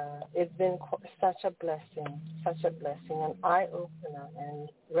 And it's been such a blessing, an eye-opener, and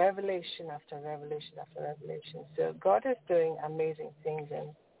revelation after revelation after revelation. So God is doing amazing things.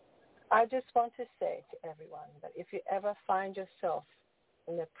 And I just want to say to everyone that if you ever find yourself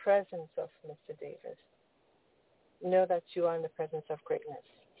in the presence of Mr. Davis, know that you are in the presence of greatness.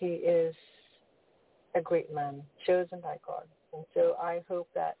 He is a great man, chosen by God. And so I hope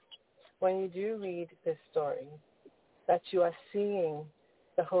that when you do read this story, that you are seeing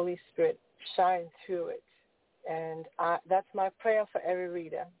the Holy Spirit shine through it. And that's my prayer for every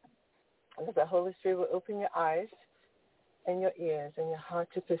reader, that the Holy Spirit will open your eyes and your ears and your heart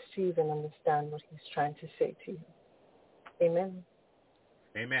to perceive and understand what he's trying to say to you. Amen.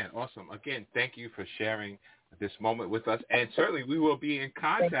 Amen. Awesome. Again, thank you for sharing this moment with us. And certainly we will be in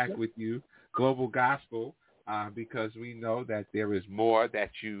contact with you, Global Gospel, because we know that there is more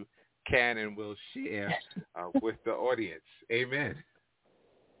that you can and will share with the audience. Amen.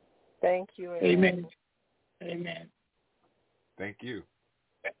 Thank you. Amen. Amen. Thank you.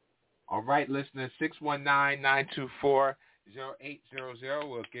 All right, listeners, 619-924-0800.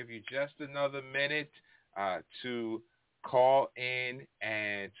 We'll give you just another minute to call in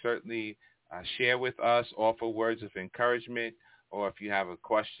and certainly share with us, offer words of encouragement, or if you have a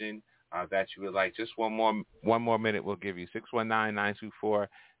question that you would like, just one more minute we'll give you.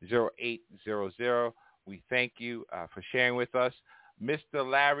 619-924-0800. We thank you for sharing with us. Mr.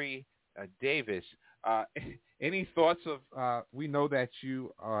 Larry Davis, any thoughts of, we know that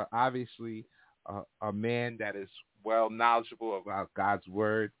you are obviously a man that is well knowledgeable about God's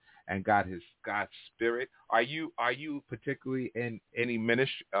word and God's spirit. Are you particularly in any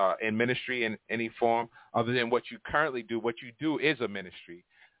ministry in any form other than what you currently do? What you do is a ministry,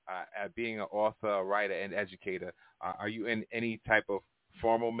 being an author, a writer, and educator. Are you in any type of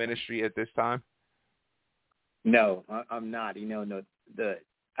formal ministry at this time? No, I'm not.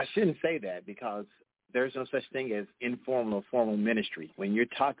 I shouldn't say that because there's no such thing as informal or formal ministry. When you're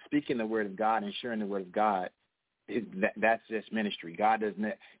speaking the word of God and sharing the word of God, that's just ministry. God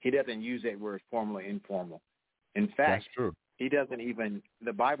doesn't use that word formal or informal. In fact, that's true.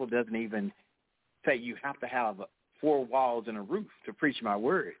 The Bible doesn't even say you have to have 4 walls and a roof to preach my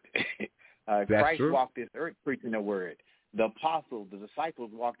word. Christ true. walked this earth preaching the word. The apostles, the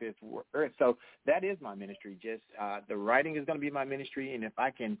disciples walked this earth. So that is my ministry. Just the writing is going to be my ministry, and if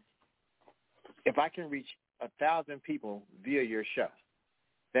I can reach 1,000 people via your show,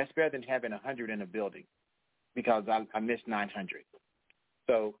 that's better than having 100 in a building, because I missed 900.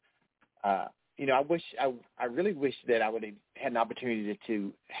 So, I really wish that I would have had an opportunity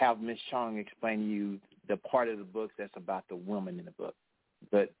to have Ms. Chong explain to you the part of the book that's about the woman in the book.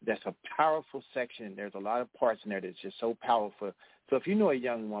 But that's a powerful section. There's a lot of parts in there that's just so powerful. So if you know a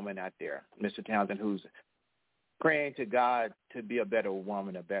young woman out there, Mr. Townsend, who's praying to God to be a better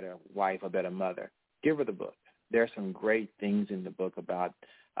woman, a better wife, a better mother, give her the book. There are some great things in the book about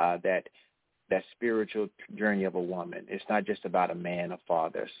that spiritual journey of a woman. It's not just about a man, a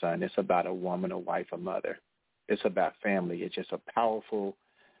father, a son. It's about a woman, a wife, a mother. It's about family. It's just a powerful,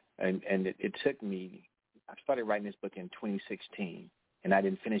 and it took me, I started writing this book in 2016, and I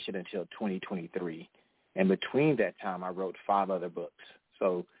didn't finish it until 2023. And between that time, I wrote 5 other books.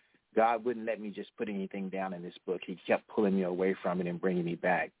 So God wouldn't let me just put anything down in this book. He kept pulling me away from it and bringing me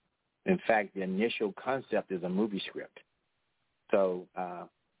back. In fact, the initial concept is a movie script. So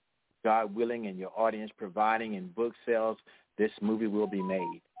God willing and your audience providing and book sales, this movie will be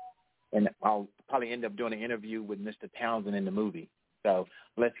made. And I'll probably end up doing an interview with Mr. Townsend in the movie. So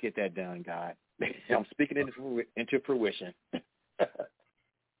let's get that done, God. I'm speaking into fruition.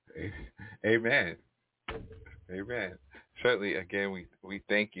 Amen. Amen. Certainly, again, we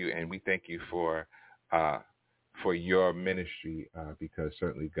thank you, and we thank you for your ministry, because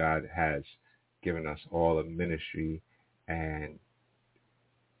certainly God has given us all a ministry, and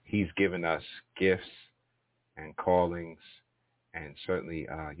he's given us gifts and callings, and certainly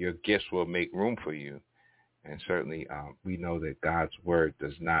your gifts will make room for you. And certainly we know that God's word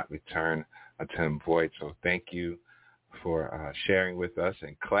does not return unto him void. So thank you for sharing with us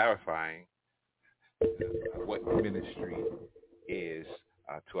and clarifying what ministry is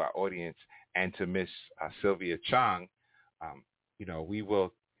to our audience. And to Miss Sylvia Chong,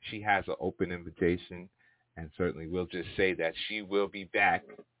 she has an open invitation, and certainly we'll just say that she will be back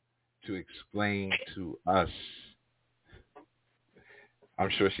to explain to us. I'm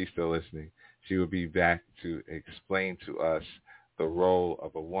sure she's still listening. She will be back to explain to us the role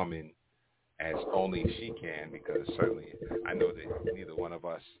of a woman as only she can, because certainly I know that neither one of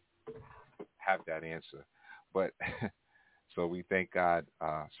us have that answer. But so we thank God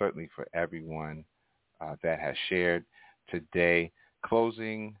certainly for everyone that has shared today.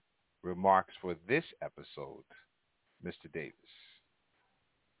 Closing remarks for this episode, Mr. Davis.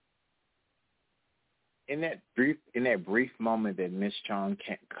 In that brief moment that Ms. Chong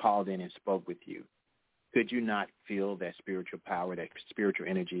called in and spoke with you, could you not feel that spiritual power, that spiritual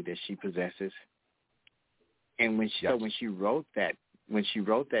energy that she possesses? And when she wrote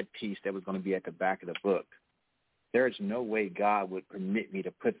that piece that was going to be at the back of the book, there is no way God would permit me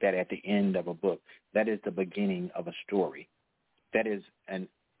to put that at the end of a book. That is the beginning of a story. That is an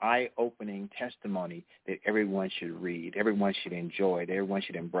eye-opening testimony that everyone should read, everyone should enjoy, that everyone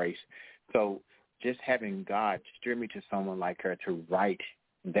should embrace. So just having God steer me to someone like her to write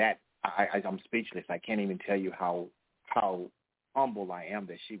that, I'm speechless. I can't even tell you how humble I am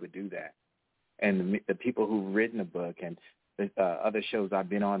that she would do that. And the people who've written the book and the other shows I've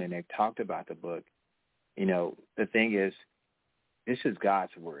been on and they've talked about the book, you know, the thing is, this is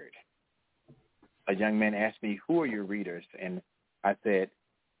God's word. A young man asked me, who are your readers? And I said,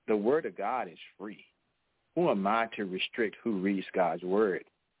 the word of God is free. Who am I to restrict who reads God's word?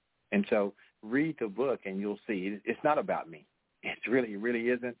 And so read the book and you'll see it's not about me. It really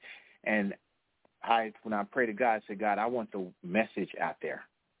isn't. And when I pray to God, I say, God, I want the message out there,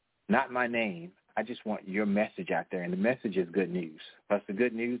 not my name. I just want your message out there. And the message is good news. Plus the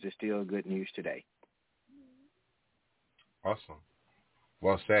good news is still good news today. Awesome.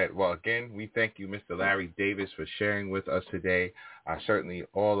 Well said. Well, again, we thank you, Mr. Larry Davis, for sharing with us today. Certainly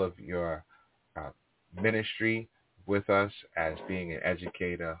all of your ministry with us as being an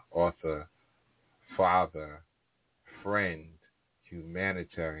educator, author, father, friend,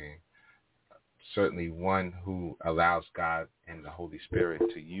 humanitarian, certainly one who allows God and the Holy Spirit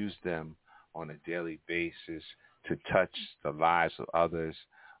to use them on a daily basis to touch the lives of others.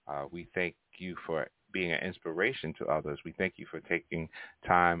 We thank you for being an inspiration to others. We thank you for taking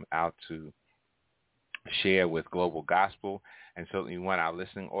time out to share with Global Gospel, and certainly want our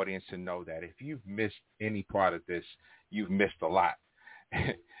listening audience to know that if you've missed any part of this, you've missed a lot.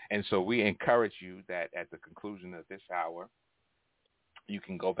 And so we encourage you that at the conclusion of this hour, you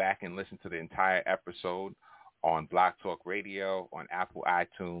can go back and listen to the entire episode on Blog Talk Radio, on Apple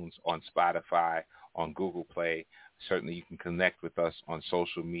iTunes, on Spotify, on Google Play. Certainly you can connect with us on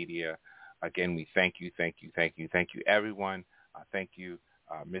social media. Again, we thank you, everyone. Thank you,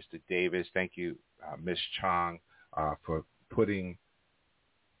 Mr. Davis. Thank you, Ms. Chong, for putting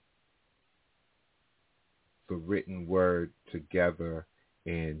the written word together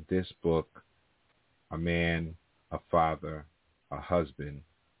in this book, A Man, a Father, a Husband.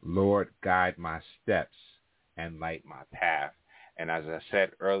 Lord, guide my steps and light my path. And as I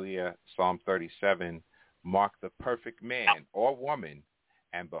said earlier, Psalm 37, mark the perfect man or woman,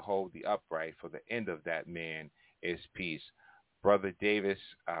 and behold the upright, for the end of that man is peace. Brother Davis,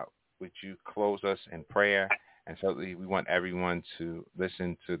 would you close us in prayer? And certainly we want everyone to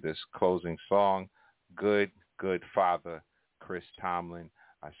listen to this closing song, Good, Good Father, Chris Tomlin.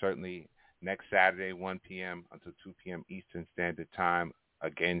 Certainly next Saturday, 1 p.m. until 2 p.m. Eastern Standard Time,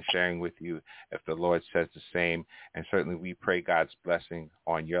 again sharing with you if the Lord says the same. And certainly we pray God's blessing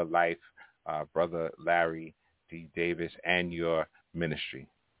on your life, Brother Larry D. Davis, and your ministry.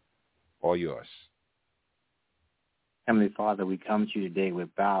 All yours. Heavenly Father, we come to you today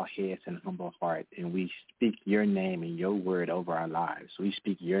with bowed heads and humble heart, and we speak your name and your word over our lives. We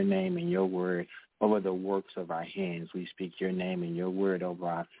speak your name and your word over the works of our hands. We speak your name and your word over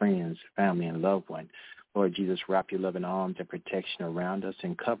our friends, family, and loved one. Lord Jesus, wrap your loving arms and protection around us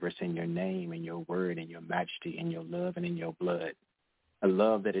and cover us in your name and your word and your majesty and your love and in your blood. A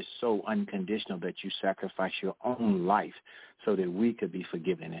love that is so unconditional that you sacrifice your own life so that we could be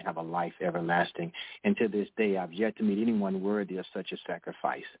forgiven and have a life everlasting. And to this day, I've yet to meet anyone worthy of such a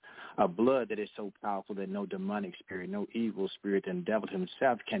sacrifice. A blood that is so powerful that no demonic spirit, no evil spirit, and the devil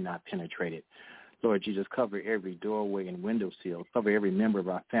himself cannot penetrate it. Lord Jesus, cover every doorway and windowsill. Cover every member of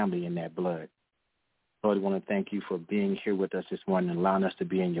our family in that blood. Lord, I want to thank you for being here with us this morning and allowing us to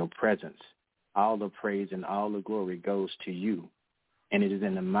be in your presence. All the praise and all the glory goes to you. And it is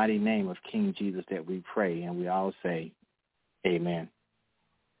in the mighty name of King Jesus that we pray, and we all say, amen.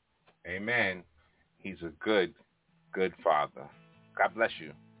 Amen. He's a good, good Father. God bless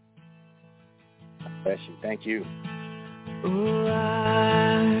you. God bless you. Thank you. Oh,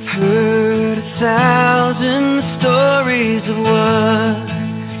 I've heard 1,000 stories of what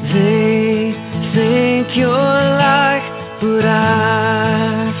they think you're like, but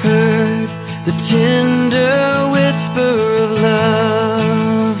I've heard the tender whisper of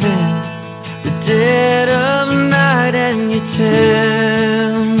love in the dead of night, and you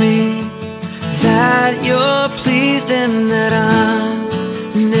tell me that you're pleased and that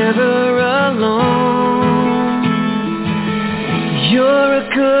I'm never alone. You're a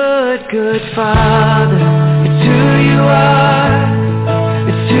good, good Father. It's who you are.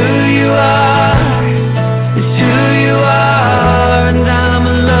 It's who you are. It's who you are, and I'm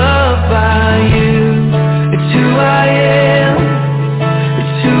loved by you. It's who I am.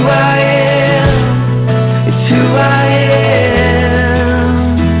 It's who I am. It's who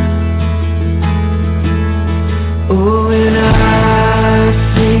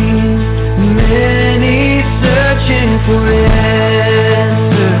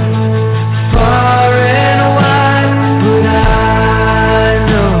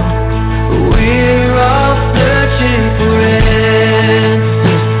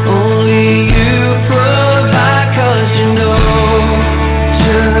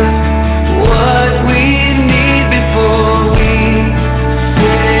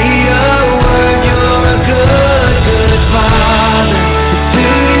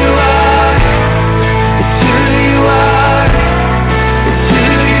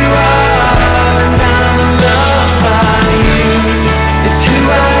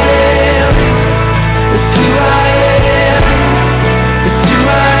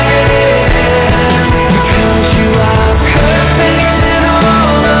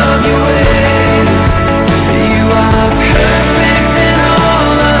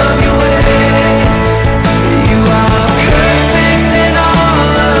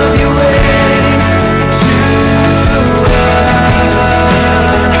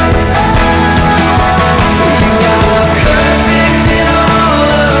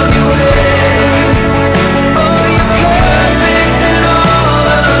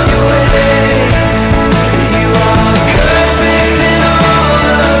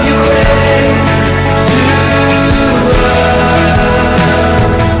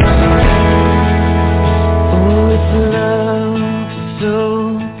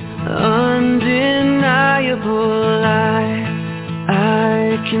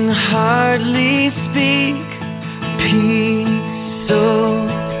can hardly speak. Peace so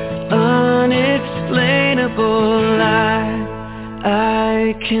unexplainable.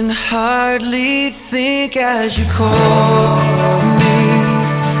 I can hardly think as you call me.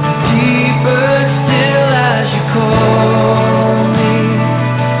 Deeper still as you call me.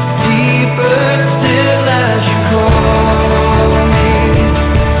 Deeper still as you call me.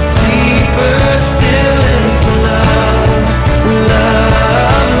 Deeper still into love.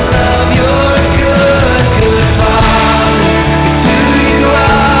 Love, love, you're a good, good Father. It's who you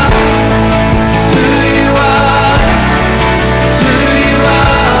are. It's who you are. It's who you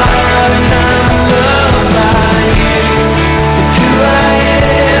are. And I'm loved by you. It's who I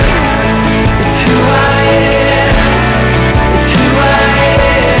am. It's who I am. It's who I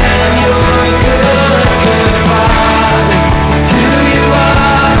am. You're a good, good Father. It's who you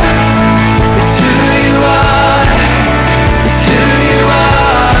are. It's who you are. It's who you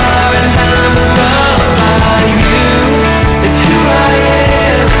are. And I'm loved by you. It's who I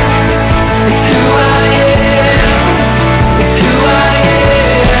am. It's who I am. It's who I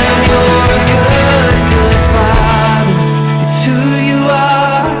am. You're a good, good Father. It's who you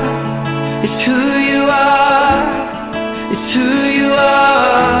are. It's who you are. It's who you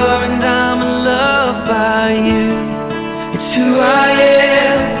are. And I'm loved by you. It's who I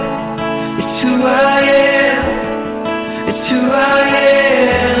am. It's who I am. It's who I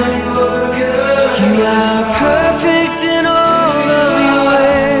am. You're good. You are perfect in all of your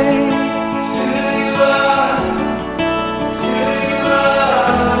ways. It's who you are. It's who you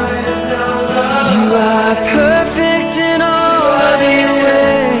are. And I'm loved. You are perfect in all of your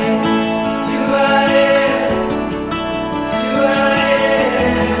ways. It's who I am. It's who I am.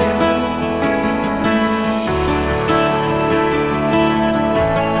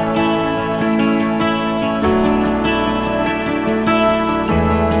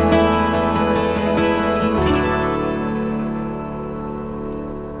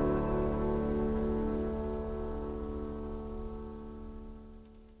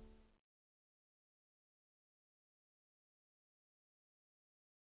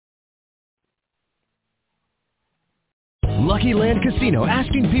 Lucky Land Casino,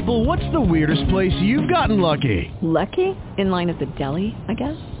 asking people, what's the weirdest place you've gotten lucky? Lucky? In line at the deli, I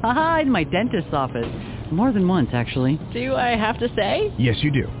guess? Aha, in my dentist's office. More than once, actually. Do I have to say? Yes,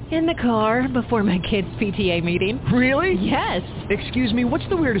 you do. In the car before my kids' PTA meeting. Really? Yes. Excuse me, what's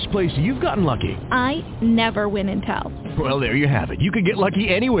the weirdest place you've gotten lucky? I never win and tell. Well, there you have it. You can get lucky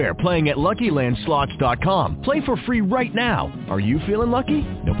anywhere, playing at LuckyLandSlots.com. Play for free right now. Are you feeling lucky?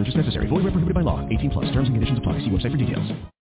 No purchase necessary. Void where prohibited by law. 18+. Terms and conditions apply. See website for details.